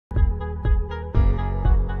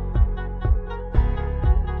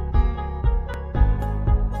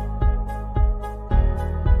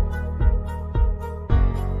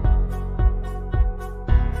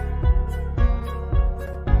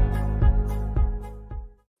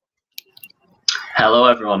Hello,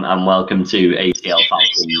 everyone, and welcome to ATL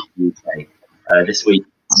Falcons UK. This week,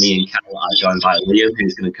 me and Cal are joined by Liam,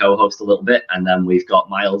 who's going to co-host a little bit, and then we've got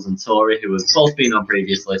Miles and Tori, who have both been on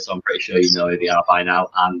previously, so I'm pretty sure you know who they are by now,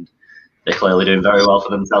 and they're clearly doing very well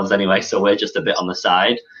for themselves anyway, so we're just a bit on the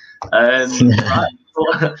side. Right,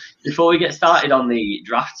 before we get started on the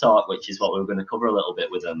draft talk, which is what we're going to cover a little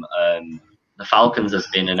bit with them, the Falcons has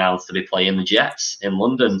been announced to be playing the Jets in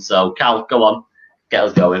London. So, Cal, go on, get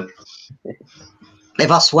us going. If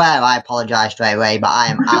I swear, I apologise straight away, but I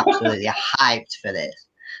am absolutely hyped for this.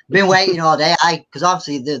 Been waiting all day, because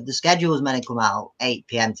obviously the schedule was meant to come out 8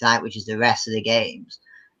 PM tonight, which is the rest of the games.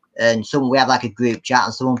 And we have like a group chat,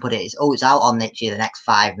 and someone put it's out on literally the next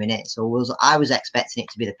 5 minutes. So I was expecting it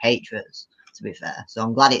to be the Patriots, to be fair. So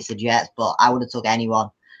I'm glad it's the Jets, but I would have took anyone.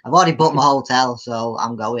 I've already booked my hotel, so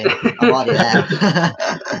I'm going. I'm already there.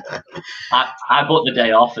 I booked the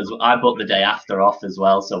day off I booked the day after off as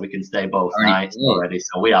well, so we can stay both nights already.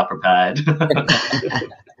 So we are prepared.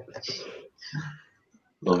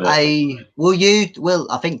 Love it. I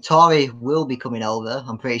think Tori will be coming over.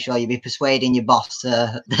 I'm pretty sure you'll be persuading your boss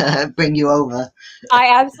to bring you over.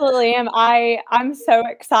 I absolutely am. I'm so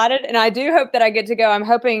excited, and I do hope that I get to go. I'm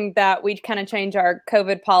hoping that we kind of change our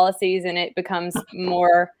COVID policies and it becomes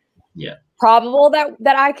more probable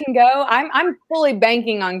that I can go. I'm fully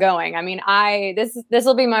banking on going. I mean, this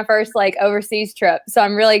will be my first like overseas trip, so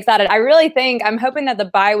I'm really excited. I'm hoping that the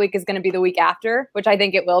bye week is going to be the week after, which I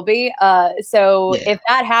think it will be. If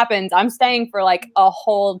that happens, I'm staying for like a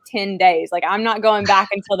whole 10 days. Like I'm not going back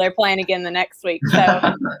until they're playing again the next week.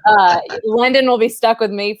 So London will be stuck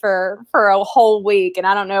with me for a whole week, and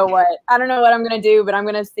I don't know what I'm going to do, but I'm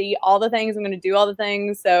going to see all the things. I'm going to do all the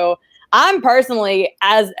things. So I'm personally,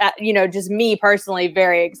 just me personally,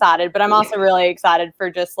 very excited, but I'm also really excited for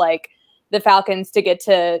just like the Falcons to get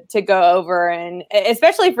to go over, and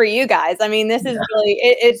especially for you guys. I mean, this is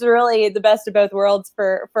it's really the best of both worlds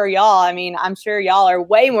for y'all. I mean, I'm sure y'all are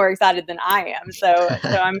way more excited than I am. So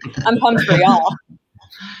I'm pumped for y'all.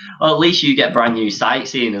 Well, at least you get brand new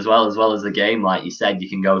sightseeing as well as the game. Like you said, you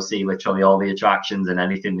can go see literally all the attractions and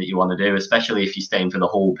anything that you want to do, especially if you're staying for the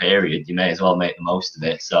whole period. You may as well make the most of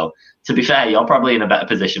it. So, to be fair, you're probably in a better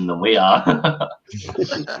position than we are. I'm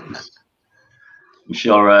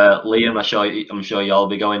sure, Liam, I'm sure you'll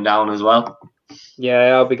be going down as well.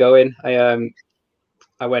 Yeah, I'll be going. I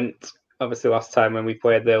went, obviously, last time when we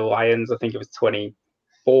played the Lions. I think it was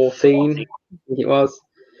 2014, I think it was.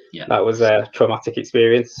 Yeah, that was a traumatic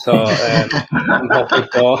experience. So I'm hoping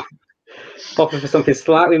for something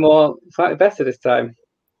slightly better this time.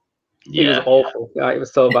 Yeah. It was awful. It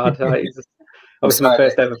was so bad. It was obviously my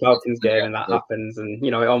first ever Falcons game, and that happens, and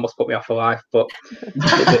it almost put me off for life. But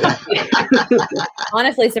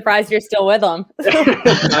honestly, surprised you're still with them.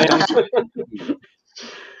 I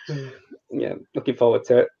am. Yeah, looking forward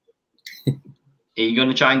to it. Are you going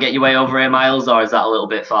to try and get your way over here, Miles, or is that a little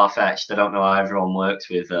bit far-fetched? I don't know how everyone works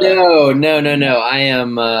with. No. I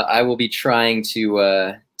am. I will be trying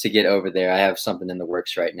to get over there. I have something in the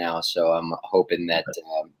works right now, so I'm hoping that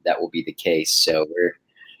that will be the case. So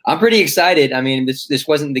I'm pretty excited. I mean, this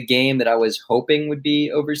wasn't the game that I was hoping would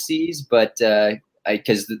be overseas, but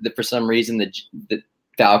because for some reason the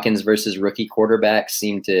Falcons versus rookie quarterbacks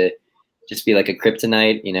seem to just be like a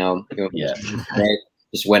kryptonite. Yeah.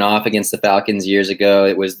 Just went off against the Falcons years ago.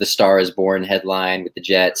 It was the Star is Born headline with the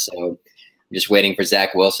Jets. So I'm just waiting for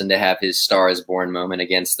Zach Wilson to have his Star is Born moment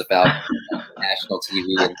against the Falcons on national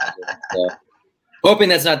TV. So, hoping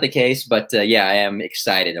that's not the case, but yeah, I am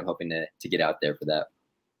excited. I'm hoping to get out there for that.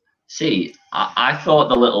 See, I thought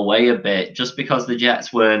the little way a bit, just because the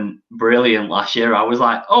Jets weren't brilliant last year. I was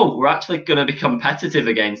like, oh, we're actually going to be competitive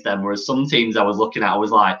against them. Whereas some teams I was looking at, I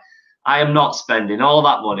was like, I am not spending all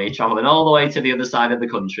that money traveling all the way to the other side of the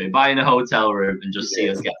country, buying a hotel room, and just see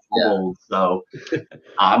us get fooled. So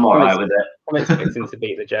I'm all right with it. I'm expecting to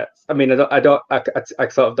beat the Jets. I mean, I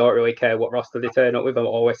sort of don't really care what roster they turn up with. I'm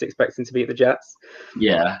always expecting to beat the Jets.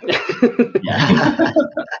 Yeah,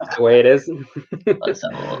 That's the way it is. Let's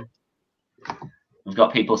have a look. We've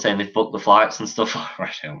got people saying they've booked the flights and stuff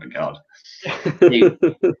already. Oh my god.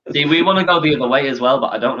 See, we want to go the other way as well,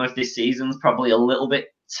 but I don't know if this season's probably a little bit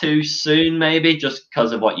too soon, maybe, just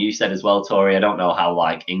because of what you said as well, Tori. I don't know how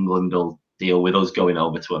like England will deal with us going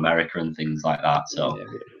over to America and things like that. So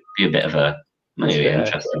be a bit of a maybe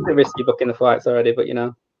interesting. It's a risky booking the flights already, but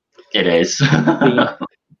it is.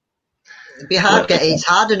 It'd be hard it's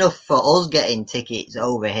hard enough for us getting tickets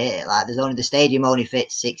over here. Like the stadium only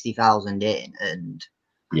fits 60,000 in, and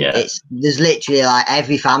there's literally like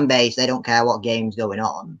every fan base, they don't care what game's going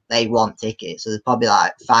on, they want tickets. So there's probably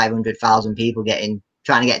like 500,000 people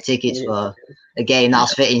trying to get tickets for a game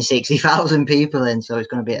that's fitting 60,000 people in. So it's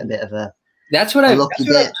going to be a bit of a That's what I've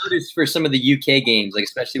noticed for some of the UK games, like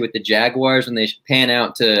especially with the Jaguars, when they pan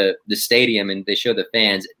out to the stadium and they show the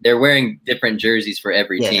fans, they're wearing different jerseys for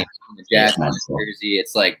every team. The Jaguars jersey,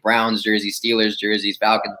 it's like Browns jersey, Steelers jerseys,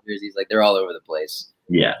 Falcons jerseys, like they're all over the place.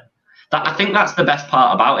 Yeah. I think that's the best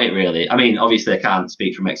part about it, really. I mean, obviously I can't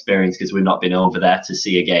speak from experience because we've not been over there to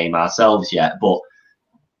see a game ourselves yet, but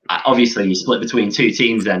obviously you split between two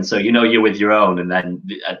teams then, so you know you're with your own, and then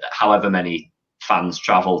however many fans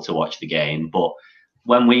travel to watch the game. But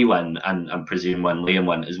when we went, and presume when Liam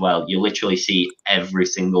went as well, you literally see every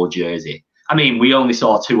single jersey. I mean, we only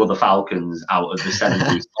saw 2 other Falcons out of the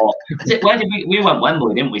 70s. Where did we went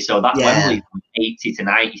Wembley, didn't we? So that's Wembley from 80 to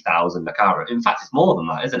 90,000. I can't remember. In fact, it's more than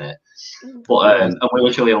that, isn't it? But and we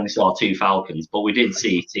literally only saw 2 Falcons, but we did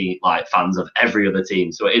see fans of every other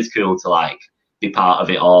team. So it is cool to be part of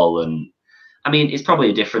it all. And I mean, it's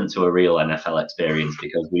probably different to a real NFL experience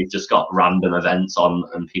because we've just got random events on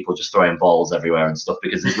and people just throwing balls everywhere and stuff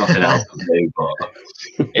because there's nothing else to do. But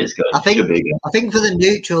it's good. I think for the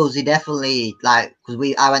neutrals, they definitely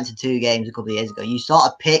because I went to 2 games a couple of years ago. You sort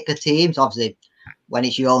of pick a team. So obviously, when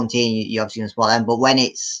it's your own team, you obviously gonna support them. But when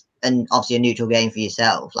it's obviously a neutral game for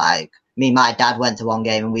yourself, me and my dad went to one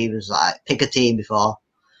game and we was pick a team before.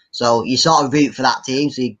 So you sort of root for that team,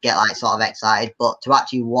 so you get sort of excited. But to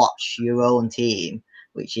actually watch your own team,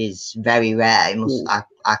 which is very rare,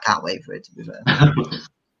 I can't wait for it, to be fair.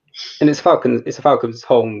 And it's Falcons. It's a Falcons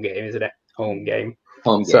home game, isn't it? Home game.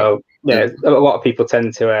 Home game. So yeah, a lot of people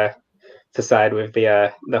tend to side with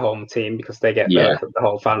the home team because they get the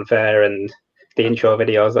whole fanfare and the intro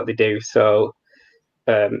videos that they do. So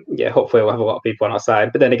hopefully we'll have a lot of people on our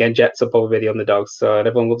side. But then again, Jets are probably the underdogs, so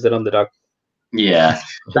everyone loves an underdog. Yeah,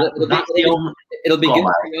 it'll be good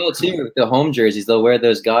for you all too with the home jerseys. They'll wear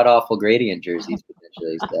those god awful gradient jerseys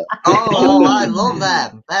potentially. So. I love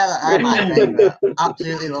them. They're my favorite.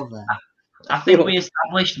 Absolutely love them. I think we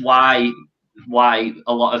established why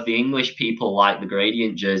a lot of the English people like the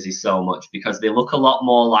gradient jerseys so much because they look a lot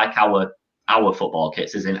more like our football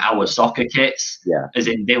kits, as in our soccer kits. Yeah. As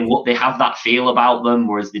in they have that feel about them,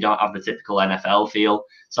 whereas they don't have the typical NFL feel.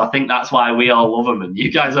 So I think that's why we all love them, and you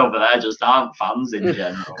guys over there just aren't fans in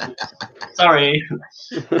general. Sorry.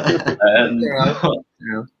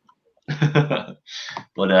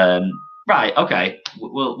 But right, okay.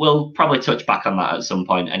 We'll probably touch back on that at some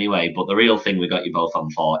point anyway. But the real thing we got you both on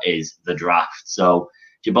for is the draft. So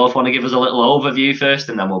do you both want to give us a little overview first,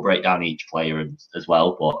 and then we'll break down each player as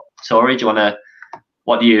well? But Tori, do you want to?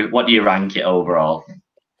 What do you rank it overall?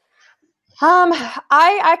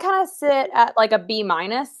 I kind of sit at a B-.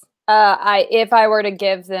 If I were to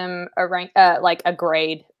give them a rank, a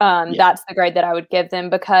grade, that's the grade that I would give them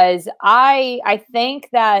because I think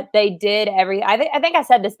that they did I think I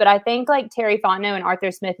said this, but I think Terry Fontenot and Arthur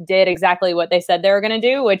Smith did exactly what they said they were going to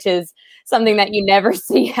do, which is something that you never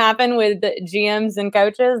see happen with the GMs and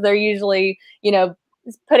coaches. They're usually,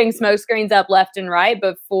 putting smoke screens up left and right,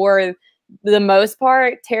 but for the most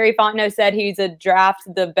part, Terry Fontenot said he's a draft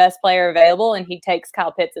the best player available, and he takes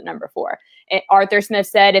Kyle Pitts at number 4. And Arthur Smith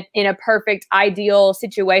said, if in a perfect, ideal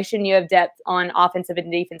situation, you have depth on offensive and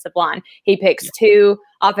defensive line. He picks 2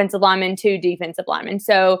 offensive linemen, 2 defensive linemen.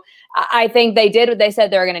 So I think they did what they said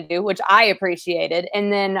they were going to do, which I appreciated.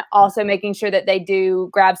 And then also making sure that they do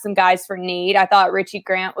grab some guys for need. I thought Richie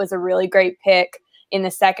Grant was a really great pick in the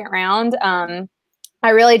 2nd round. I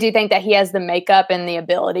really do think that he has the makeup and the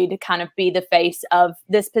ability to kind of be the face of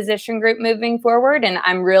this position group moving forward. And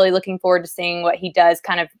I'm really looking forward to seeing what he does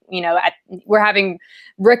kind of, we're having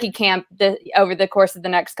rookie camp over the course of the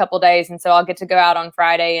next couple of days. And so I'll get to go out on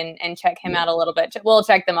Friday and check him out a little bit. We'll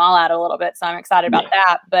check them all out a little bit. So I'm excited about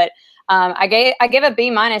that. But I give a B-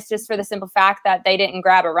 just for the simple fact that they didn't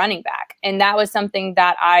grab a running back. And that was something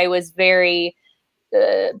that I was very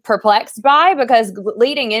perplexed by because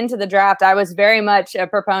leading into the draft, I was very much a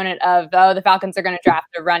proponent of, the Falcons are going to draft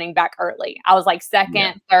a running back early. I was like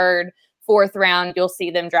 2nd, 3rd, 4th round, you'll see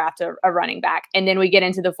them draft a running back. And then we get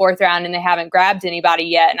into the 4th round and they haven't grabbed anybody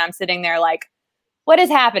yet. And I'm sitting there like, what is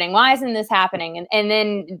happening? Why isn't this happening? And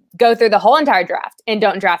then go through the whole entire draft and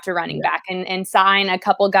don't draft a running back and sign a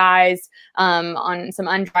couple guys on some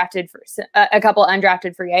a couple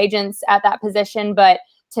undrafted free agents at that position. But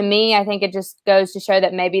to me, I think it just goes to show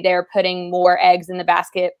that maybe they're putting more eggs in the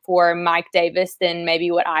basket for Mike Davis than maybe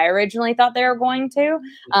what I originally thought they were going to.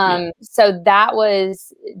 So that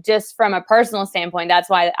was just from a personal standpoint. That's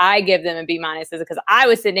why I give them a B- is because I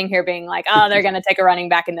was sitting here being like, oh, they're going to take a running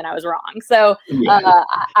back. And then I was wrong. So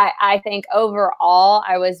I think overall,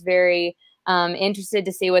 I was very Interested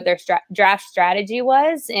to see what their draft strategy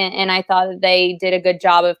was. And I thought that they did a good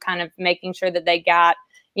job of kind of making sure that they got,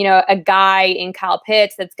 you know, a guy in Kyle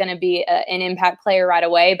Pitts that's going to be an impact player right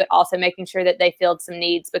away, but also making sure that they filled some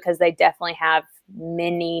needs, because they definitely have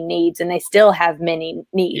many needs, and they still have many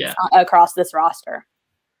needs across this roster.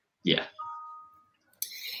 Yeah.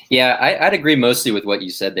 Yeah, I'd agree mostly with what you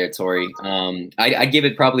said there, Tori. I'd give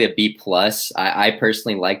it probably a B+. I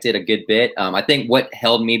personally liked it a good bit. I think what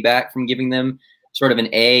held me back from giving them sort of an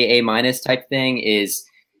A- type thing is,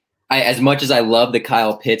 as much as I love the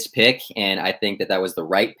Kyle Pitts pick, and I think that was the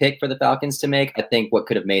right pick for the Falcons to make, I think what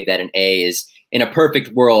could have made that an A is, in a perfect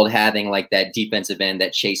world, having like that defensive end,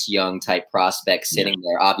 that Chase Young type prospect sitting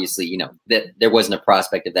there. Obviously, you know, that there wasn't a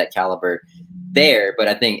prospect of that caliber there, but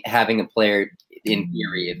I think having a player, in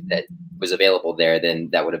theory, if that was available there, then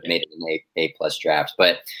that would have made it an A+ draft.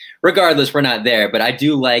 But regardless, we're not there. But I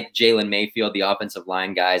do like Jalen Mayfield, the offensive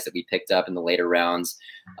line guys that we picked up in the later rounds.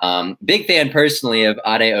 Big fan personally of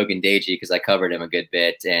Ade Ogundeji, because I covered him a good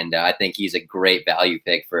bit, and I think he's a great value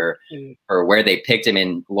pick for where they picked him.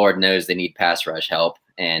 And Lord knows they need pass rush help,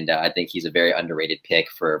 and I think he's a very underrated pick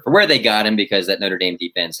for where they got him, because that Notre Dame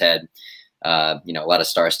defense had you know, a lot of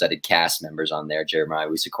star-studded cast members on there, Jeremiah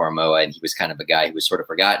Owusu-Koramoah, and he was kind of a guy who was sort of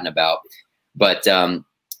forgotten about. But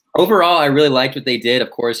overall, I really liked what they did. Of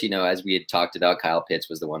course, you know, as we had talked about, Kyle Pitts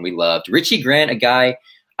was the one we loved. Richie Grant, a guy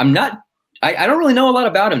I don't really know a lot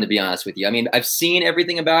about him, to be honest with you. I mean, I've seen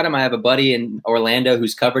everything about him. I have a buddy in Orlando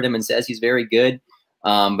who's covered him and says he's very good.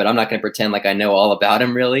 But I'm not going to pretend like I know all about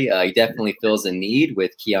him, really. He definitely fills a need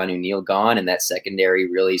with Keanu Neal gone, and that secondary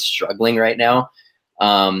really struggling right now.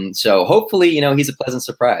 So hopefully, you know, he's a pleasant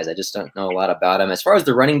surprise. I just don't know a lot about him. As far as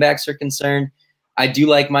the running backs are concerned, I do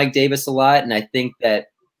like Mike Davis a lot, and I think that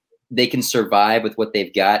they can survive with what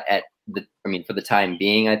they've got for the time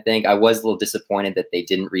being. I think I was a little disappointed that they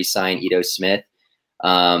didn't re-sign Ito Smith,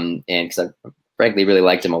 and because I frankly really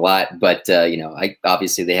liked him a lot. But you know,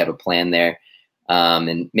 obviously they have a plan there,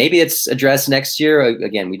 and maybe it's addressed next year.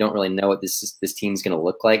 Again, we don't really know what this team's going to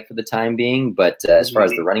look like for the time being. But as far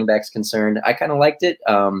as the running back's concerned, I kind of liked it.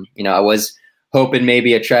 You know, I was hoping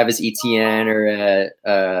maybe a Travis Etienne or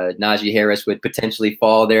a Najee Harris would potentially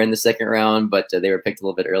fall there in the second round, but they were picked a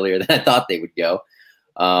little bit earlier than I thought they would go.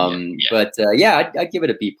 But I'd give it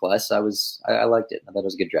a B+. I liked it. I thought it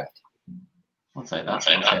was a good draft. I'll say that.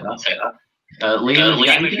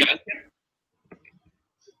 Liam,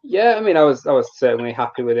 yeah, I mean, I was certainly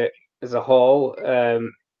happy with it as a whole.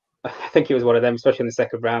 I think it was one of them, especially in the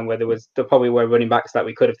second round, where there probably were running backs that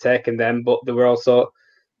we could have taken them, but there were also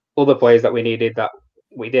other players that we needed that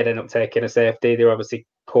we did end up taking a safety. There were obviously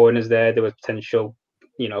corners there. There were potential,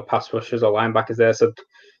 you know, pass rushers or linebackers there. So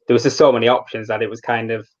there was just so many options that it was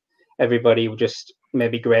kind of everybody just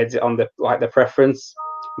maybe grades it on the preference.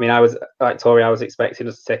 I mean, I was like Tori, I was expecting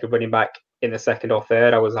us to take a running back in the second or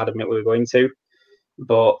third. I was adamant we were going to,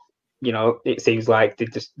 but you know, it seems like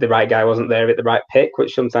the right guy wasn't there at the right pick,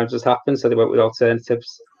 which sometimes just happens. So they went with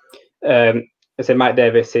alternatives. I said Mike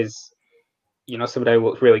Davis is, you know, somebody who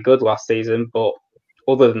looked really good last season, but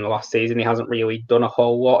other than the last season, he hasn't really done a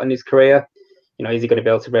whole lot in his career. You know, is he going to be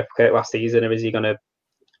able to replicate last season, or is he going to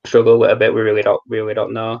struggle a little bit? We really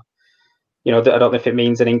don't know. You know, I don't know if it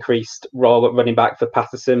means an increased role at running back for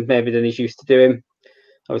Patterson, maybe than he's used to doing.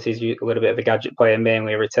 Obviously, he's a little bit of a gadget player,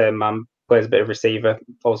 mainly a return man, plays a bit of receiver,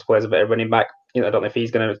 also plays a bit of running back. You know, I don't know if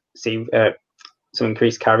he's going to see some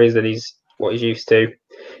increased carries than what he's used to.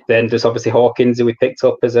 Then there's obviously Hawkins, who we picked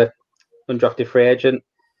up as a undrafted free agent.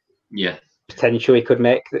 Yeah, potentially could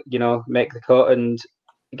make the cut and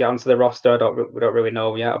get onto the roster. We don't really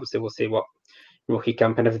know yet. Obviously, we'll see what rookie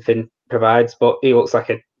camp and everything provides, but he looks like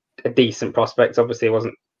a decent prospect. Obviously, he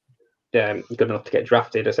wasn't good enough to get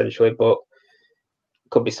drafted, essentially, but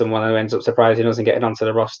could be someone who ends up surprising us and getting onto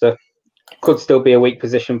the roster. Could still be a weak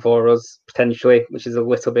position for us, potentially, which is a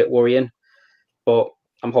little bit worrying, but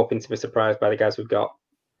I'm hoping to be surprised by the guys we've got.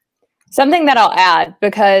 Something that I'll add,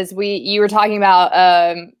 because you were talking about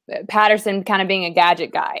Patterson kind of being a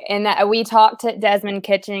gadget guy, and that we talked to Desmond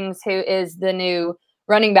Kitchings, who is the new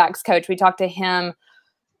running backs coach. We talked to him.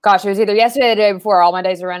 Gosh, it was either yesterday or the day before. All my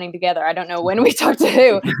days are running together. I don't know when we talked to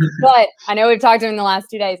who, but I know we've talked to him in the last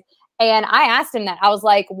 2 days. And I asked him that. I was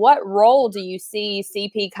like, what role do you see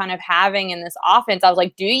CP kind of having in this offense? I was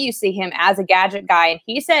like, do you see him as a gadget guy? And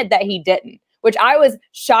he said that he didn't, which I was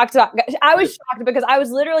shocked about. I was shocked because I was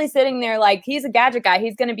literally sitting there like, he's a gadget guy.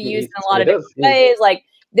 He's going to be used in a lot of different ways. Like,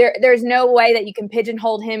 there's no way that you can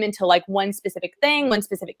pigeonhole him into like one specific thing, one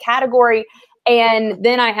specific category. And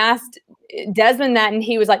then I asked Desmond that, and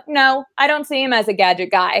he was like, no, I don't see him as a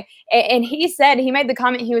gadget guy. And he said, he made the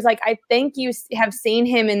comment, he was like, I think you have seen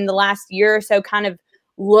him in the last year or so kind of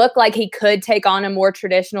look like he could take on a more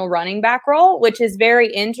traditional running back role, which is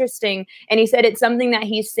very interesting. And he said it's something that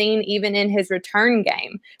he's seen even in his return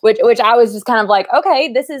game, which I was just kind of like,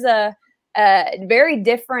 okay, this is a very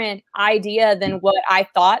different idea than what I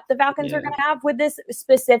thought the Falcons are going to have with this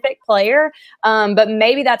specific player. But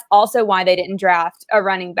maybe that's also why they didn't draft a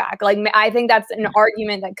running back. Like, I think that's an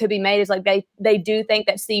argument that could be made, is like they do think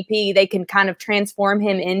that CP, they can kind of transform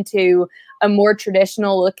him into a more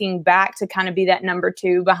traditional looking back to kind of be that number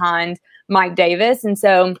 2 behind Mike Davis. And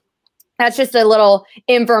so that's just a little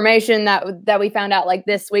information that we found out like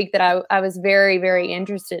this week that I was very, very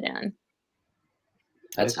interested in.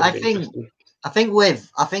 I think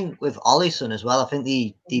with Ollison as well, I think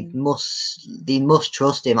they must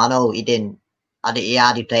trust him. I know he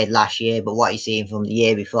hardly played last year, but what he's seen from the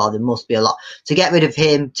year before, there must be a lot to get rid of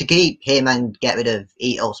him, to keep him and get rid of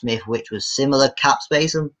Ito Smith, which was similar cap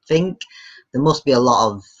space. I think there must be a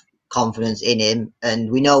lot of confidence in him,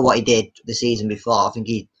 and we know what he did the season before. I think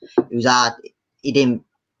it was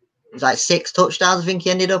like 6 touchdowns. I think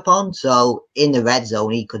he ended up on. So in the red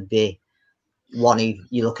zone, he could be one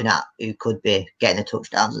you're looking at who could be getting the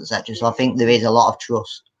touchdowns, etc. So I think there is a lot of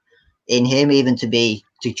trust in him, even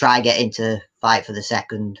to try get into fight for the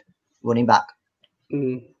second running back.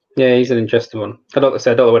 Yeah, he's an interesting one. I don't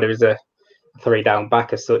know whether he's a 3-down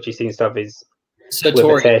back as such. He seems to have his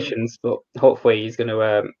limitations, but hopefully he's going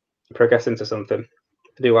to progress into something.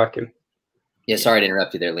 I do like him. Yeah, sorry to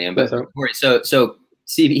interrupt you there, Liam. But so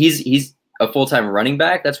see, he's a full-time running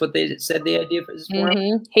back. That's what they said the idea for this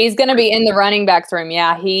morning. He's going to be in the running backs room.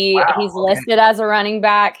 Yeah, he's listed as a running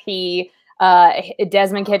back.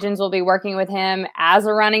 Desmond Kitchens will be working with him as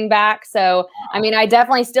a running back. So, I mean, I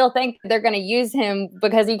definitely still think they're going to use him,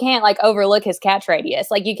 because you can't like overlook his catch radius.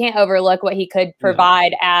 Like, you can't overlook what he could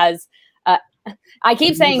provide as. I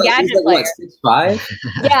keep saying gadget player. 6'5"?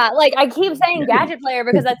 Yeah, like I keep saying gadget player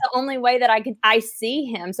because that's the only way that I see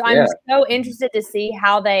him. So I'm so interested to see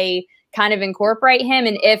how they kind of incorporate him,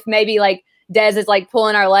 and if maybe like Dez is like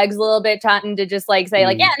pulling our legs a little bit, trying to just like say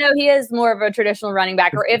like, yeah, no, he is more of a traditional running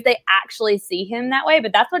back, or if they actually see him that way.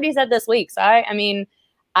 But that's what he said this week. So I mean,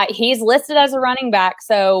 he's listed as a running back,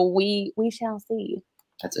 so we shall see.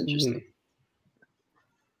 That's interesting.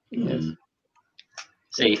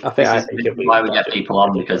 See, I think why we get people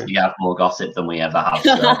on, because we have more gossip than we ever have.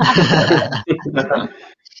 So.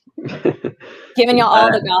 Giving y'all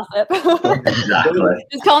all the gossip. Exactly.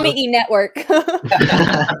 Just call me E-Network.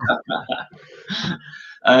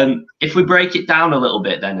 If we break it down a little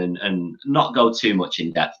bit then, and not go too much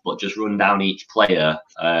in depth, but just run down each player,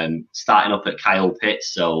 starting up at Kyle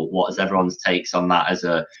Pitts. So what is everyone's takes on that, as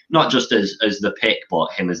a not just as the pick,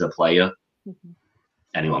 but him as a player?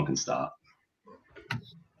 Anyone can start.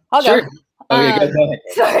 I'll sure. Go. Okay, go ahead.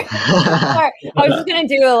 Sorry. I was just gonna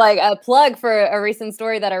do a plug for a recent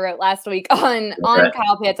story that I wrote last week on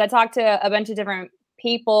Kyle Pitts. I talked to a bunch of different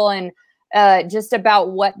people and just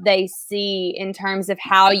about what they see in terms of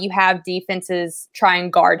how you have defenses try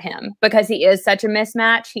and guard him, because he is such a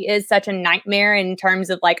mismatch. He is such a nightmare in terms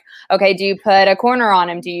of like, okay, do you put a corner on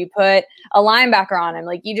him? Do you put a linebacker on him?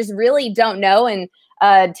 Like, you just really don't know. And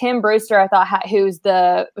Tim Brewster, I thought, who's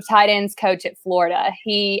the tight ends coach at Florida,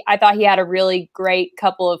 I thought he had a really great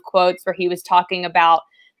couple of quotes where he was talking about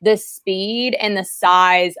the speed and the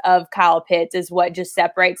size of Kyle Pitts is what just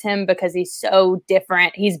separates him, because he's so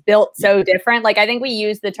different. He's built so different. Like, I think we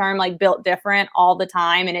use the term like built different all the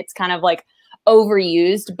time, and it's kind of like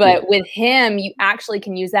overused, but with him, you actually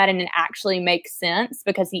can use that and it actually makes sense,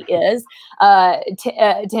 because he is.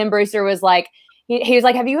 Tim Brewster was like, he was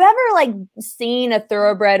like, have you ever like seen a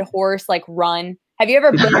thoroughbred horse like run? Have you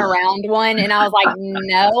ever been around one? And I was like,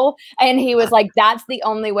 no. And he was like, that's the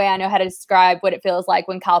only way I know how to describe what it feels like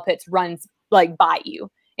when Kyle Pitts runs like by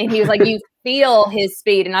you. And he was like, you feel his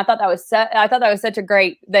speed. And I thought that was such a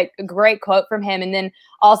great quote from him. And then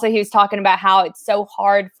also he was talking about how it's so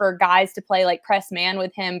hard for guys to play like press man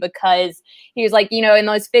with him, because he was like, you know, in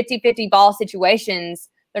those 50-50 ball situations,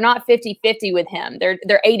 they're not 50-50 with him. They're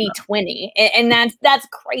 80-20. And that's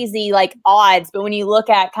crazy like odds. But when you look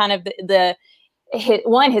at kind of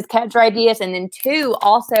his catch radius, and then 2,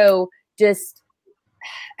 also just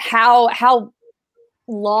how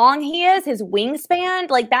long he is, his wingspan,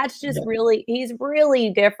 like that's just really, he's really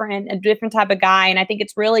different, a different type of guy. And I think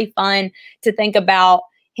it's really fun to think about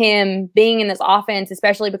him being in this offense,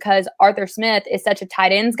 especially because Arthur Smith is such a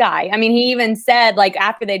tight ends guy. I mean, he even said, like,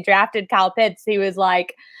 after they drafted Kyle Pitts, he was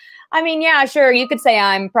like, I mean, yeah, sure, you could say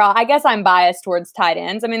I guess I'm biased towards tight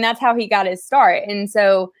ends. I mean, that's how he got his start. And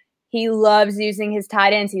so He loves using his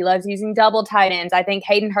tight ends. He loves using double tight ends. I think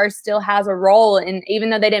Hayden Hurst still has a role, and even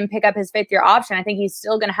though they didn't pick up his fifth-year option, I think he's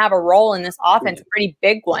still going to have a role in this offense, a pretty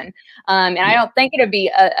big one. And I don't think it'd be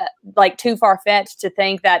like too far-fetched to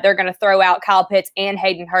think that they're going to throw out Kyle Pitts and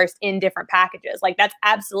Hayden Hurst in different packages. Like, that's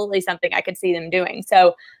absolutely something I could see them doing.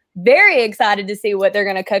 So very excited to see what they're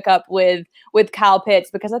going to cook up with Kyle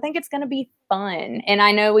Pitts, because I think it's going to be fun. And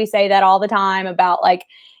I know we say that all the time about, like,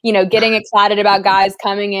 you know, getting excited about guys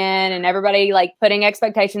coming in and everybody like putting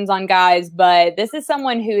expectations on guys. But this is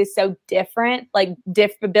someone who is so different, like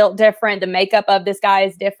built different. The makeup of this guy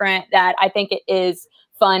is different, that I think it is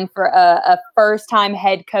fun for a first-time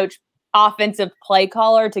head coach offensive play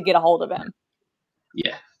caller to get a hold of him.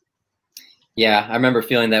 Yeah. Yeah, I remember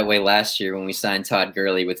feeling that way last year when we signed Todd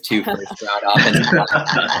Gurley with 2 first-round offensive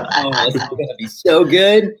oh, this is going to be so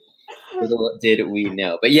good. Little did we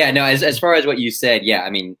know. But yeah, no, as far as what you said, yeah, I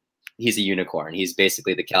mean, he's a unicorn. He's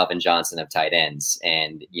basically the Calvin Johnson of tight ends.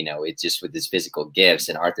 And, you know, it's just with his physical gifts,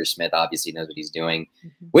 and Arthur Smith obviously knows what he's doing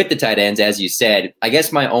with the tight ends, as you said. I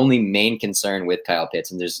guess my only main concern with Kyle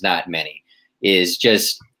Pitts, and there's not many, is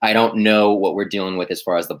just I don't know what we're dealing with as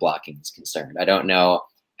far as the blocking is concerned. I don't know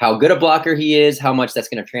how good a blocker he is, how much that's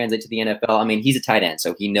going to translate to the NFL. I mean, he's a tight end,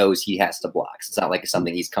 so he knows he has to block. It's not like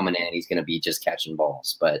something he's coming in, he's going to be just catching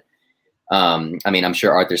balls. But I mean, I'm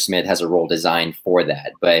sure Arthur Smith has a role designed for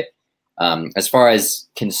that. But as far as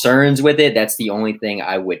concerns with it, that's the only thing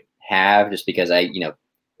I would have, just because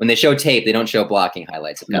when they show tape, they don't show blocking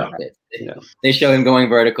highlights of Kyle Pitts. They show him going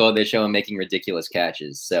vertical. They show him making ridiculous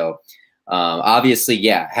catches. So obviously,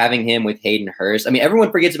 yeah, having him with Hayden Hurst. I mean,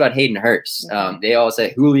 everyone forgets about Hayden Hurst. They all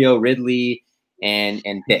say Julio, Ridley, and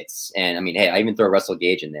Pitts. And I mean, hey, I even throw Russell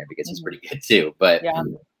Gage in there because he's pretty good too. But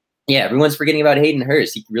yeah, everyone's forgetting about Hayden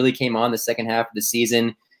Hurst. He really came on the second half of the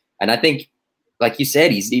season. And I think, like you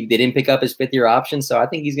said, they didn't pick up his fifth-year option, so I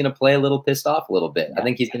think he's going to play a little pissed off a little bit. I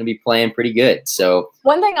think he's going to be playing pretty good. So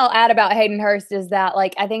one thing I'll add about Hayden Hurst is that,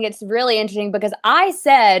 like, I think it's really interesting because I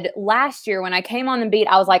said last year when I came on the beat,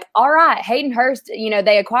 I was like, all right, Hayden Hurst, you know,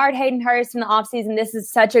 they acquired Hayden Hurst in the offseason. This is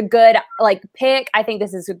such a good, like, pick. I think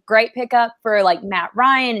this is a great pickup for, like, Matt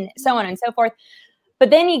Ryan and so on and so forth. But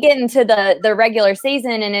then you get into the regular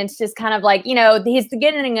season, and it's just kind of like, you know, he's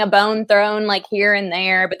getting a bone thrown, like, here and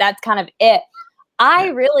there, but that's kind of it. I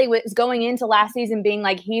really was going into last season being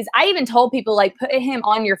like, I even told people, like, put him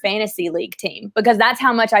on your fantasy league team, because that's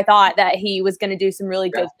how much I thought that he was going to do some really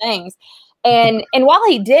good things. And while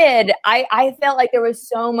he did, I felt like there was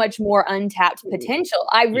so much more untapped potential.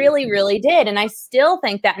 I really, really did. And I still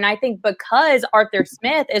think that. And I think because Arthur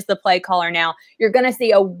Smith is the play caller now, you're going to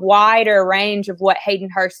see a wider range of what Hayden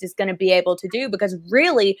Hurst is going to be able to do, because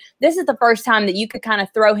really, this is the first time that you could kind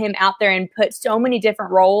of throw him out there and put so many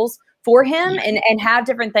different roles for him and have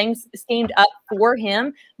different things schemed up for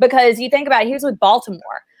him. Because you think about it, he was with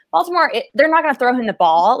Baltimore. They're not going to throw him the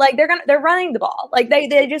ball. Like, they're running the ball. Like,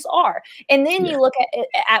 they just are. And then you look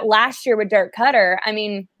at last year with Dirk Cutter. I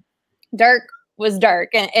mean, Dirk was Dirk,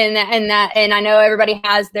 and I know everybody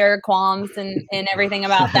has their qualms and everything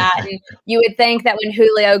about that. And you would think that when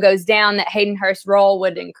Julio goes down, that Hayden Hurst's role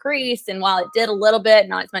would increase. And while it did a little bit,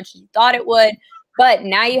 not as much as you thought it would. But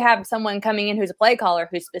now you have someone coming in who's a play caller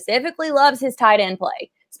who specifically loves his tight end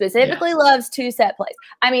play, specifically loves 2 set plays.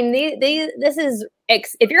 I mean, this is,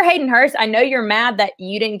 if you're Hayden Hurst, I know you're mad that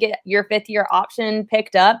you didn't get your 5th-year option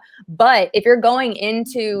picked up. But if you're going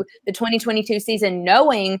into the 2022 season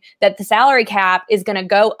knowing that the salary cap is going to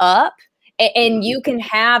go up, and you can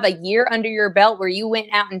have a year under your belt where you went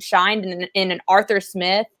out and shined in an Arthur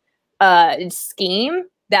Smith scheme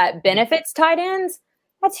that benefits tight ends,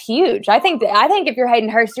 that's huge. I think if you're Hayden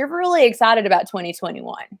Hurst, you're really excited about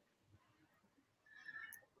 2021.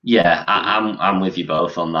 Yeah, I'm with you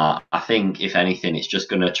both on that. I think, if anything, it's just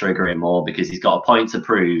going to trigger him more because he's got a point to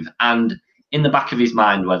prove. And in the back of his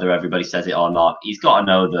mind, whether everybody says it or not, he's got to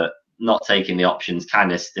know that not taking the options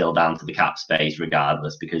kind of still down to the cap space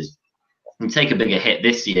regardless, because you take a bigger hit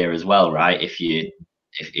this year as well, right? If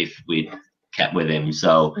we kept with him.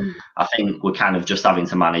 So I think we're kind of just having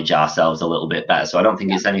to manage ourselves a little bit better. So I don't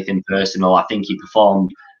think it's anything personal. I think he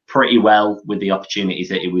performed pretty well with the opportunities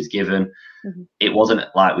that he was given. It wasn't,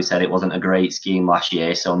 like we said, it wasn't a great scheme last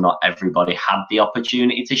year, so not everybody had the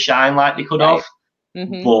opportunity to shine like they could have.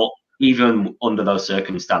 But even under those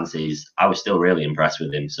circumstances, I was still really impressed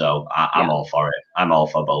with him. So I'm all for it. I'm all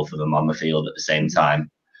for both of them on the field at the same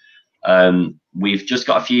time. We've just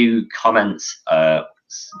got a few comments,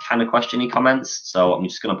 kind of questiony comments. So I'm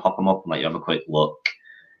just going to pop them up and let you have a quick look,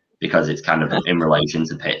 because it's kind of in relation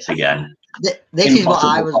to Pitts again. This is what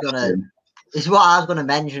I was gonna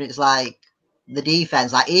mention. It's like the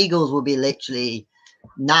defense, like Eagles will be literally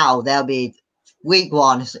now they'll be week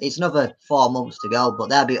 1. It's another 4 months to go, but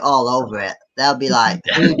they'll be all over it. They'll be like,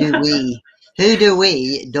 who do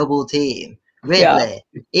we double team? Ridley,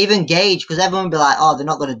 even Gage, because everyone will be like, oh, they're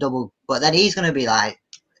not going to double, but then he's going to be like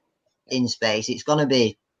in space. It's going to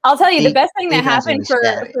be. I'll tell you, the best thing that happened for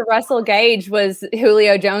Russell Gage was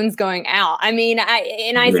Julio Jones going out. I mean,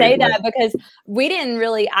 I say that because we didn't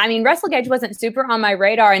really. I mean, Russell Gage wasn't super on my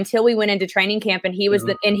radar until we went into training camp, and he was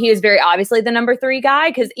he was very obviously the number 3 guy.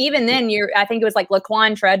 Because even then, I think it was like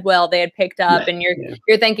Laquan Treadwell they had picked up, and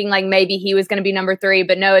you're thinking like maybe he was going to be number 3,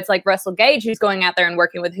 but no, it's like Russell Gage who's going out there and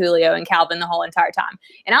working with Julio and Calvin the whole entire time.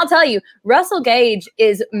 And I'll tell you, Russell Gage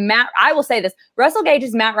is I will say this: Russell Gage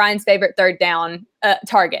is Matt Ryan's favorite third down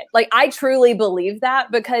target. Like, I truly believe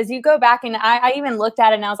that, because you go back and I even looked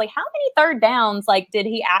at it and I was like, how many third downs like did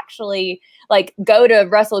he actually like go to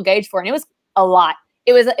Russell Gage for? And it was a lot.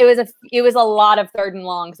 It was a lot of 3rd and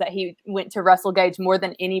longs that he went to Russell Gage more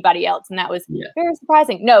than anybody else, and that was very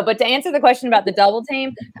surprising. No, but to answer the question about the double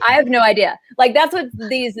team, I have no idea. Like, that's what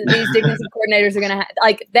these defensive coordinators are going to have.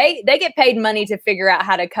 Like, they get paid money to figure out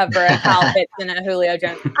how to cover a Kyle Pitts and a Julio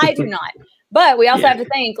Jones. I do not. But we also have to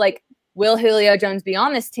think, like, will Julio Jones be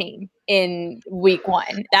on this team in week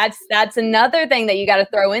 1? That's another thing that you got to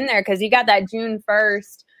throw in there, because you got that June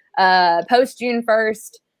 1st, post June 1st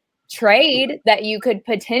trade that you could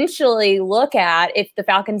potentially look at if the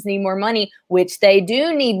Falcons need more money, which they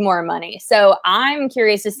do need more money. So I'm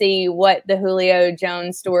curious to see what the Julio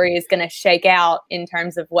Jones story is going to shake out in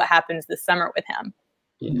terms of what happens this summer with him.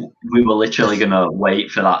 We were literally going to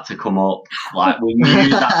wait for that to come up. Like, we knew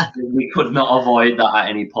that we could not avoid that at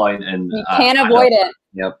any point. And you can't avoid it.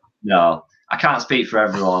 Yep. No, I can't speak for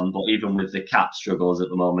everyone, but even with the cap struggles at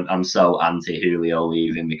the moment, I'm so anti Julio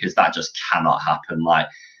leaving, because that just cannot happen. Like,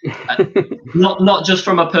 not just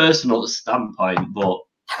from a personal standpoint, but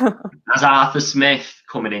as Arthur Smith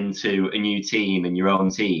coming into a new team and your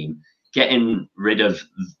own team, getting rid of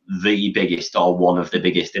the biggest or one of the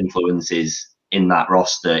biggest influences in that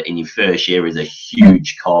roster in your first year is a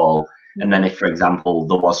huge call. And then if, for example,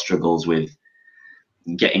 there was struggles with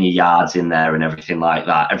getting your yards in there and everything like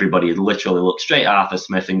that, everybody would literally look straight at Arthur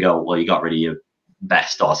Smith and go, well, you got rid of your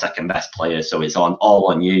best or second best player, so it's all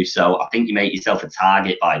on you. So I think you make yourself a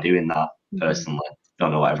target by doing that, personally.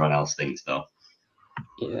 Don't know what everyone else thinks, though.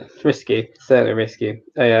 Yeah, it's risky. Certainly risky.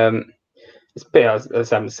 It's a bit,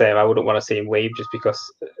 as I'm saying, I wouldn't want to see him leave just because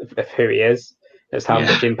of who he is. Just how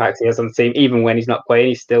much impact he has on the team. Even when he's not playing,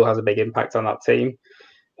 he still has a big impact on that team.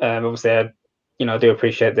 Obviously, I do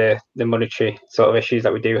appreciate the monetary sort of issues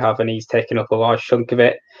that we do have, and he's taken up a large chunk of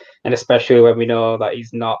it. And especially when we know that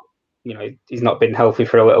he's not been healthy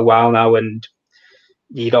for a little while now, and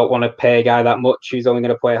you don't want to pay a guy that much who's only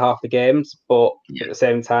going to play half the games. But at the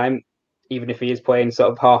same time, even if he is playing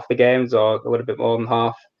sort of half the games or a little bit more than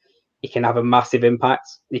half, he can have a massive impact.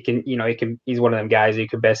 He's one of them guys who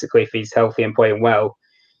can basically, if he's healthy and playing well,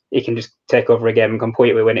 he can just take over a game and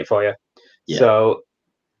completely win it for you. Yeah. So,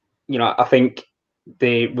 I think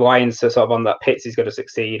the reliance sort of on that Pitts is going to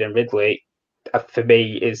succeed, and Ridley, for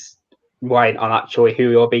me, is reliant on actually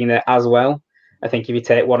Julio being there as well. I think if you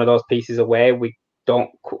take one of those pieces away, we don't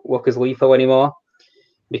look as lethal anymore,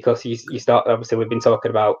 because you start, obviously, we've been talking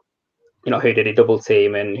about, who did he double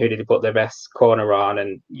team and who did he put their best corner on,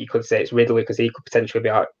 and you could say it's Ridley because he could potentially be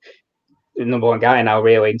our number 1 guy now,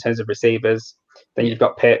 really, in terms of receivers. Then you've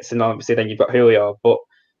got Pitts, and obviously then you've got Julio. But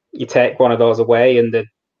you take one of those away, and the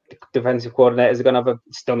defensive coordinators are going to have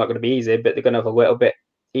still not going to be easy, but they're going to have a little bit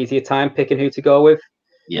easier time picking who to go with.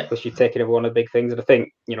 Yeah, because you're taking over one of the big things. And I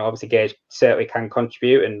think, obviously Gage certainly can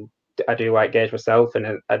contribute, and I do like Gage myself,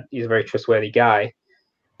 and he's a very trustworthy guy,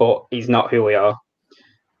 but he's not Julio.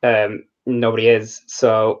 Nobody is.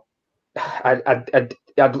 So I'd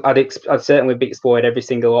certainly be exploring every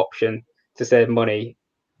single option to save money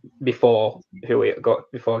before getting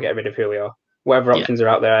rid of Julio. Whatever options are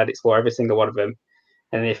out there, I'd explore every single one of them.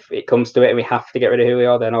 And if it comes to it and we have to get rid of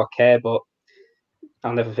Julio, then okay. But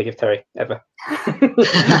I'll never forgive Terry, ever.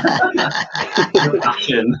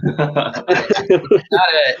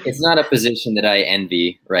 It's not a position that I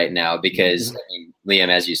envy right now, because Liam,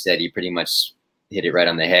 as you said, you pretty much hit it right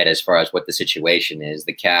on the head as far as what the situation is.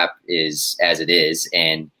 The cap is as it is,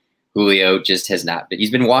 and Julio just has not been.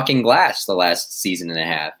 He's been walking glass the last season and a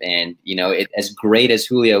half, and as great as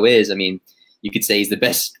Julio is, I mean, you could say he's the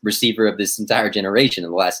best receiver of this entire generation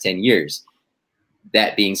in the last 10 years.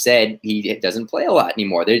 That being said, he doesn't play a lot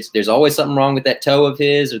anymore. There's always something wrong with that toe of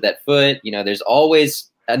his or that foot. There's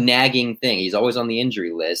always a nagging thing. He's always on the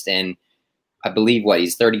injury list, and I believe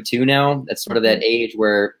he's 32 now. That's sort of that age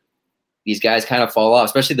where these guys kind of fall off,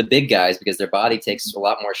 especially the big guys, because their body takes a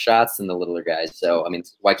lot more shots than the littler guys. So, I mean,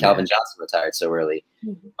 it's why Calvin Johnson retired so early.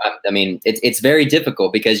 I mean, it's very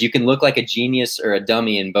difficult because you can look like a genius or a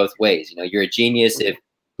dummy in both ways. You know, you're a genius if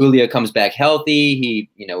Julio comes back healthy, he,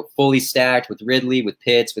 you know, fully stacked with Ridley, with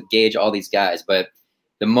Pitts, with Gage, all these guys. But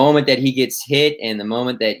the moment that he gets hit and the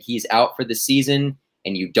moment that he's out for the season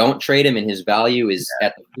and you don't trade him and his value is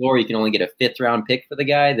at the floor, you can only get a 5th-round pick for the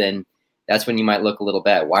guy, then that's when you might look a little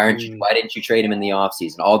bad. Why didn't you trade him in the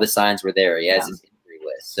offseason? All the signs were there. He has his injury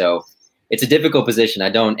list. So it's a difficult position. I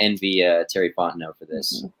don't envy Terry Fontenot for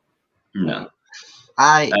this. No.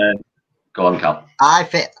 Go on, Cal. I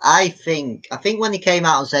think when he came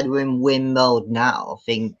out and said we're in win mode now,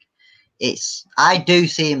 I do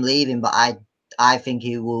see him leaving, but I think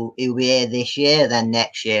he'll be here this year. Then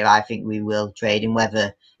next year, I think we will trade him,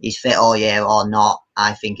 whether he's fit all year or not.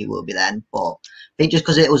 I think he will be then. But I think just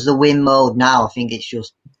because it was the win mode now, I think it's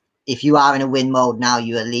just, if you are in a win mode now,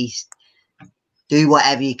 you at least do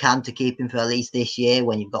whatever you can to keep him for at least this year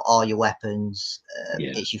when you've got all your weapons.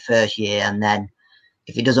 It's your first year, and then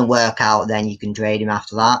if it doesn't work out, then you can trade him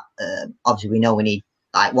after that. Obviously, we know we need,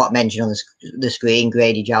 like what mentioned on the screen,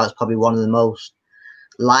 Grady Jarrett's probably one of the most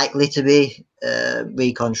likely to be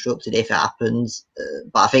reconstructed if it happens.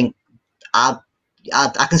 But I think I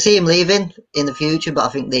can see him leaving in the future. But I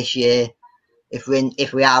think this year, if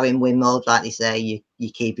we are in win mode, like they say,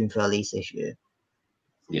 you keep him for at least this year.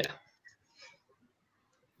 Yeah.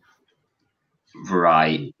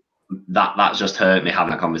 Right. That's just hurt me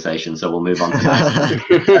having a conversation, so we'll move on to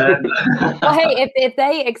that. Well, hey, if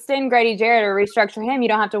they extend Grady Jarrett or restructure him, you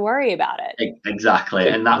don't have to worry about it. Exactly,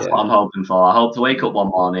 and that's what I'm hoping for. I hope to wake up one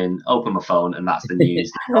morning, open my phone, and that's the news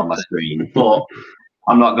on my screen. But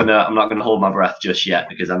I'm not gonna hold my breath just yet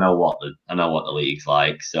because I know what the league's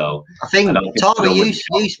like. So I think Tori, you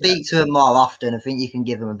speak to him more often. I think you can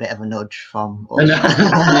give him a bit of a nudge from us.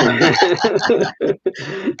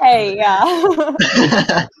 Hey,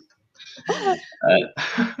 yeah.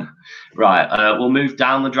 Right, we'll move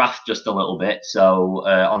down the draft just a little bit. So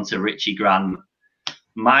onto Richie Grant.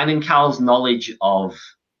 Mine and Cal's knowledge of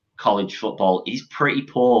college football is pretty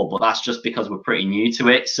poor, but that's just because we're pretty new to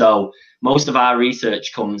it. So most of our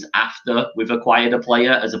research comes after we've acquired a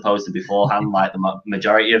player as opposed to beforehand, like the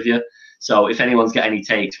majority of you. So if anyone's got any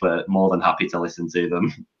takes, we're more than happy to listen to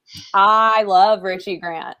them. I love Richie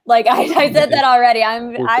Grant. Like I said that already.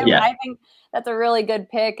 I think that's a really good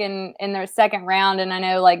pick in their second round. And I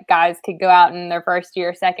know like guys could go out in their first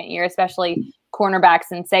year, second year, especially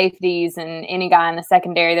cornerbacks and safeties and any guy in the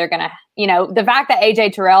secondary. They're going to, you know, the fact that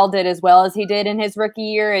AJ Terrell did as well as he did in his rookie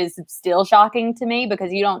year is still shocking to me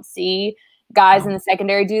because you don't see guys in the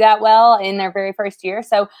secondary do that well in their very first year.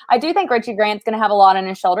 So I do think Richie Grant's going to have a lot on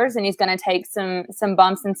his shoulders and he's going to take some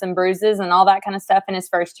bumps and some bruises and all that kind of stuff in his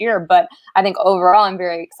first year. But I think overall I'm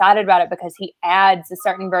very excited about it because he adds a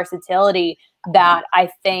certain versatility that I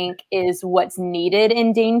think is what's needed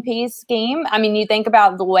in Dean Pease' scheme. I mean, you think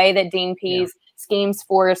about the way that Dean Pease schemes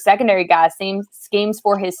for secondary guys, schemes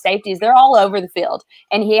for his safeties. They're all over the field,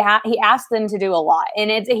 and he asked them to do a lot,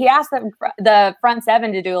 and he asked the front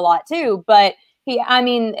seven to do a lot too. But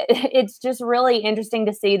it's just really interesting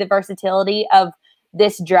to see the versatility of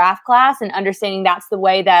this draft class and understanding that's the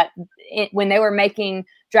way that when they were making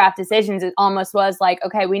draft decisions, it almost was like,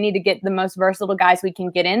 okay, we need to get the most versatile guys we can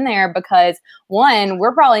get in there because one,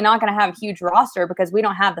 we're probably not going to have a huge roster because we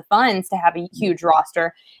don't have the funds to have a huge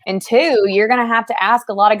roster. And two, you're going to have to ask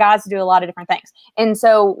a lot of guys to do a lot of different things. And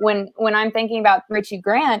so when I'm thinking about Richie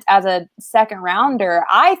Grant as a second rounder,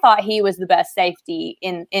 I thought he was the best safety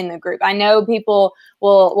in the group. I know people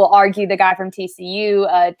will argue the guy from TCU,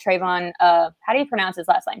 Trayvon, how do you pronounce his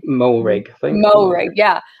last name? Mulrig, I think. Mulrig,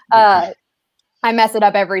 yeah. I mess it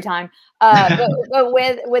up every time. But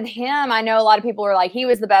with him, I know a lot of people were like, he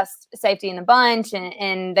was the best safety in the bunch,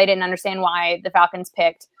 and they didn't understand why the Falcons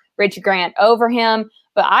picked Richie Grant over him.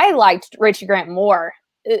 But I liked Richie Grant more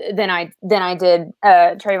than I did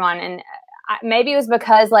Trayvon, and maybe it was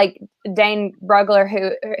because like Dane Brugler,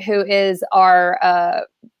 who is our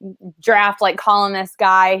draft like columnist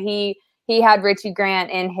guy, he had Richie Grant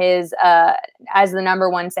in his as the number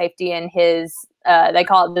one safety in his. They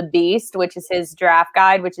call it the Beast, which is his draft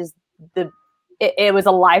guide, which is it was a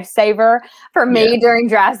lifesaver for me during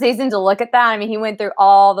draft season to look at that. I mean, he went through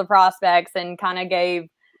all the prospects and kind of gave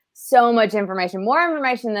so much information, more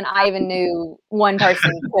information than I even knew one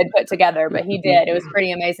person could put together, but he did. It was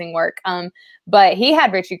pretty amazing work. But he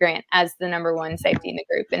had Richie Grant as the number one safety in the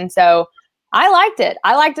group. And so I liked it.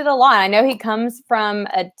 I liked it a lot. I know he comes from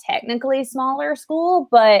a technically smaller school,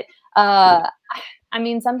 but I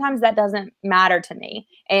mean, sometimes that doesn't matter to me.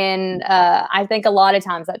 And I think a lot of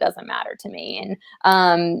times that doesn't matter to me.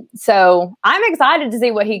 And so I'm excited to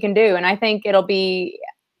see what he can do. And I think it'll be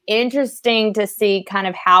interesting to see kind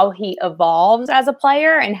of how he evolves as a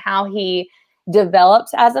player and how he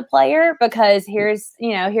develops as a player, because here's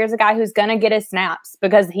a guy who's going to get his snaps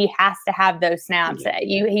because he has to have those snaps.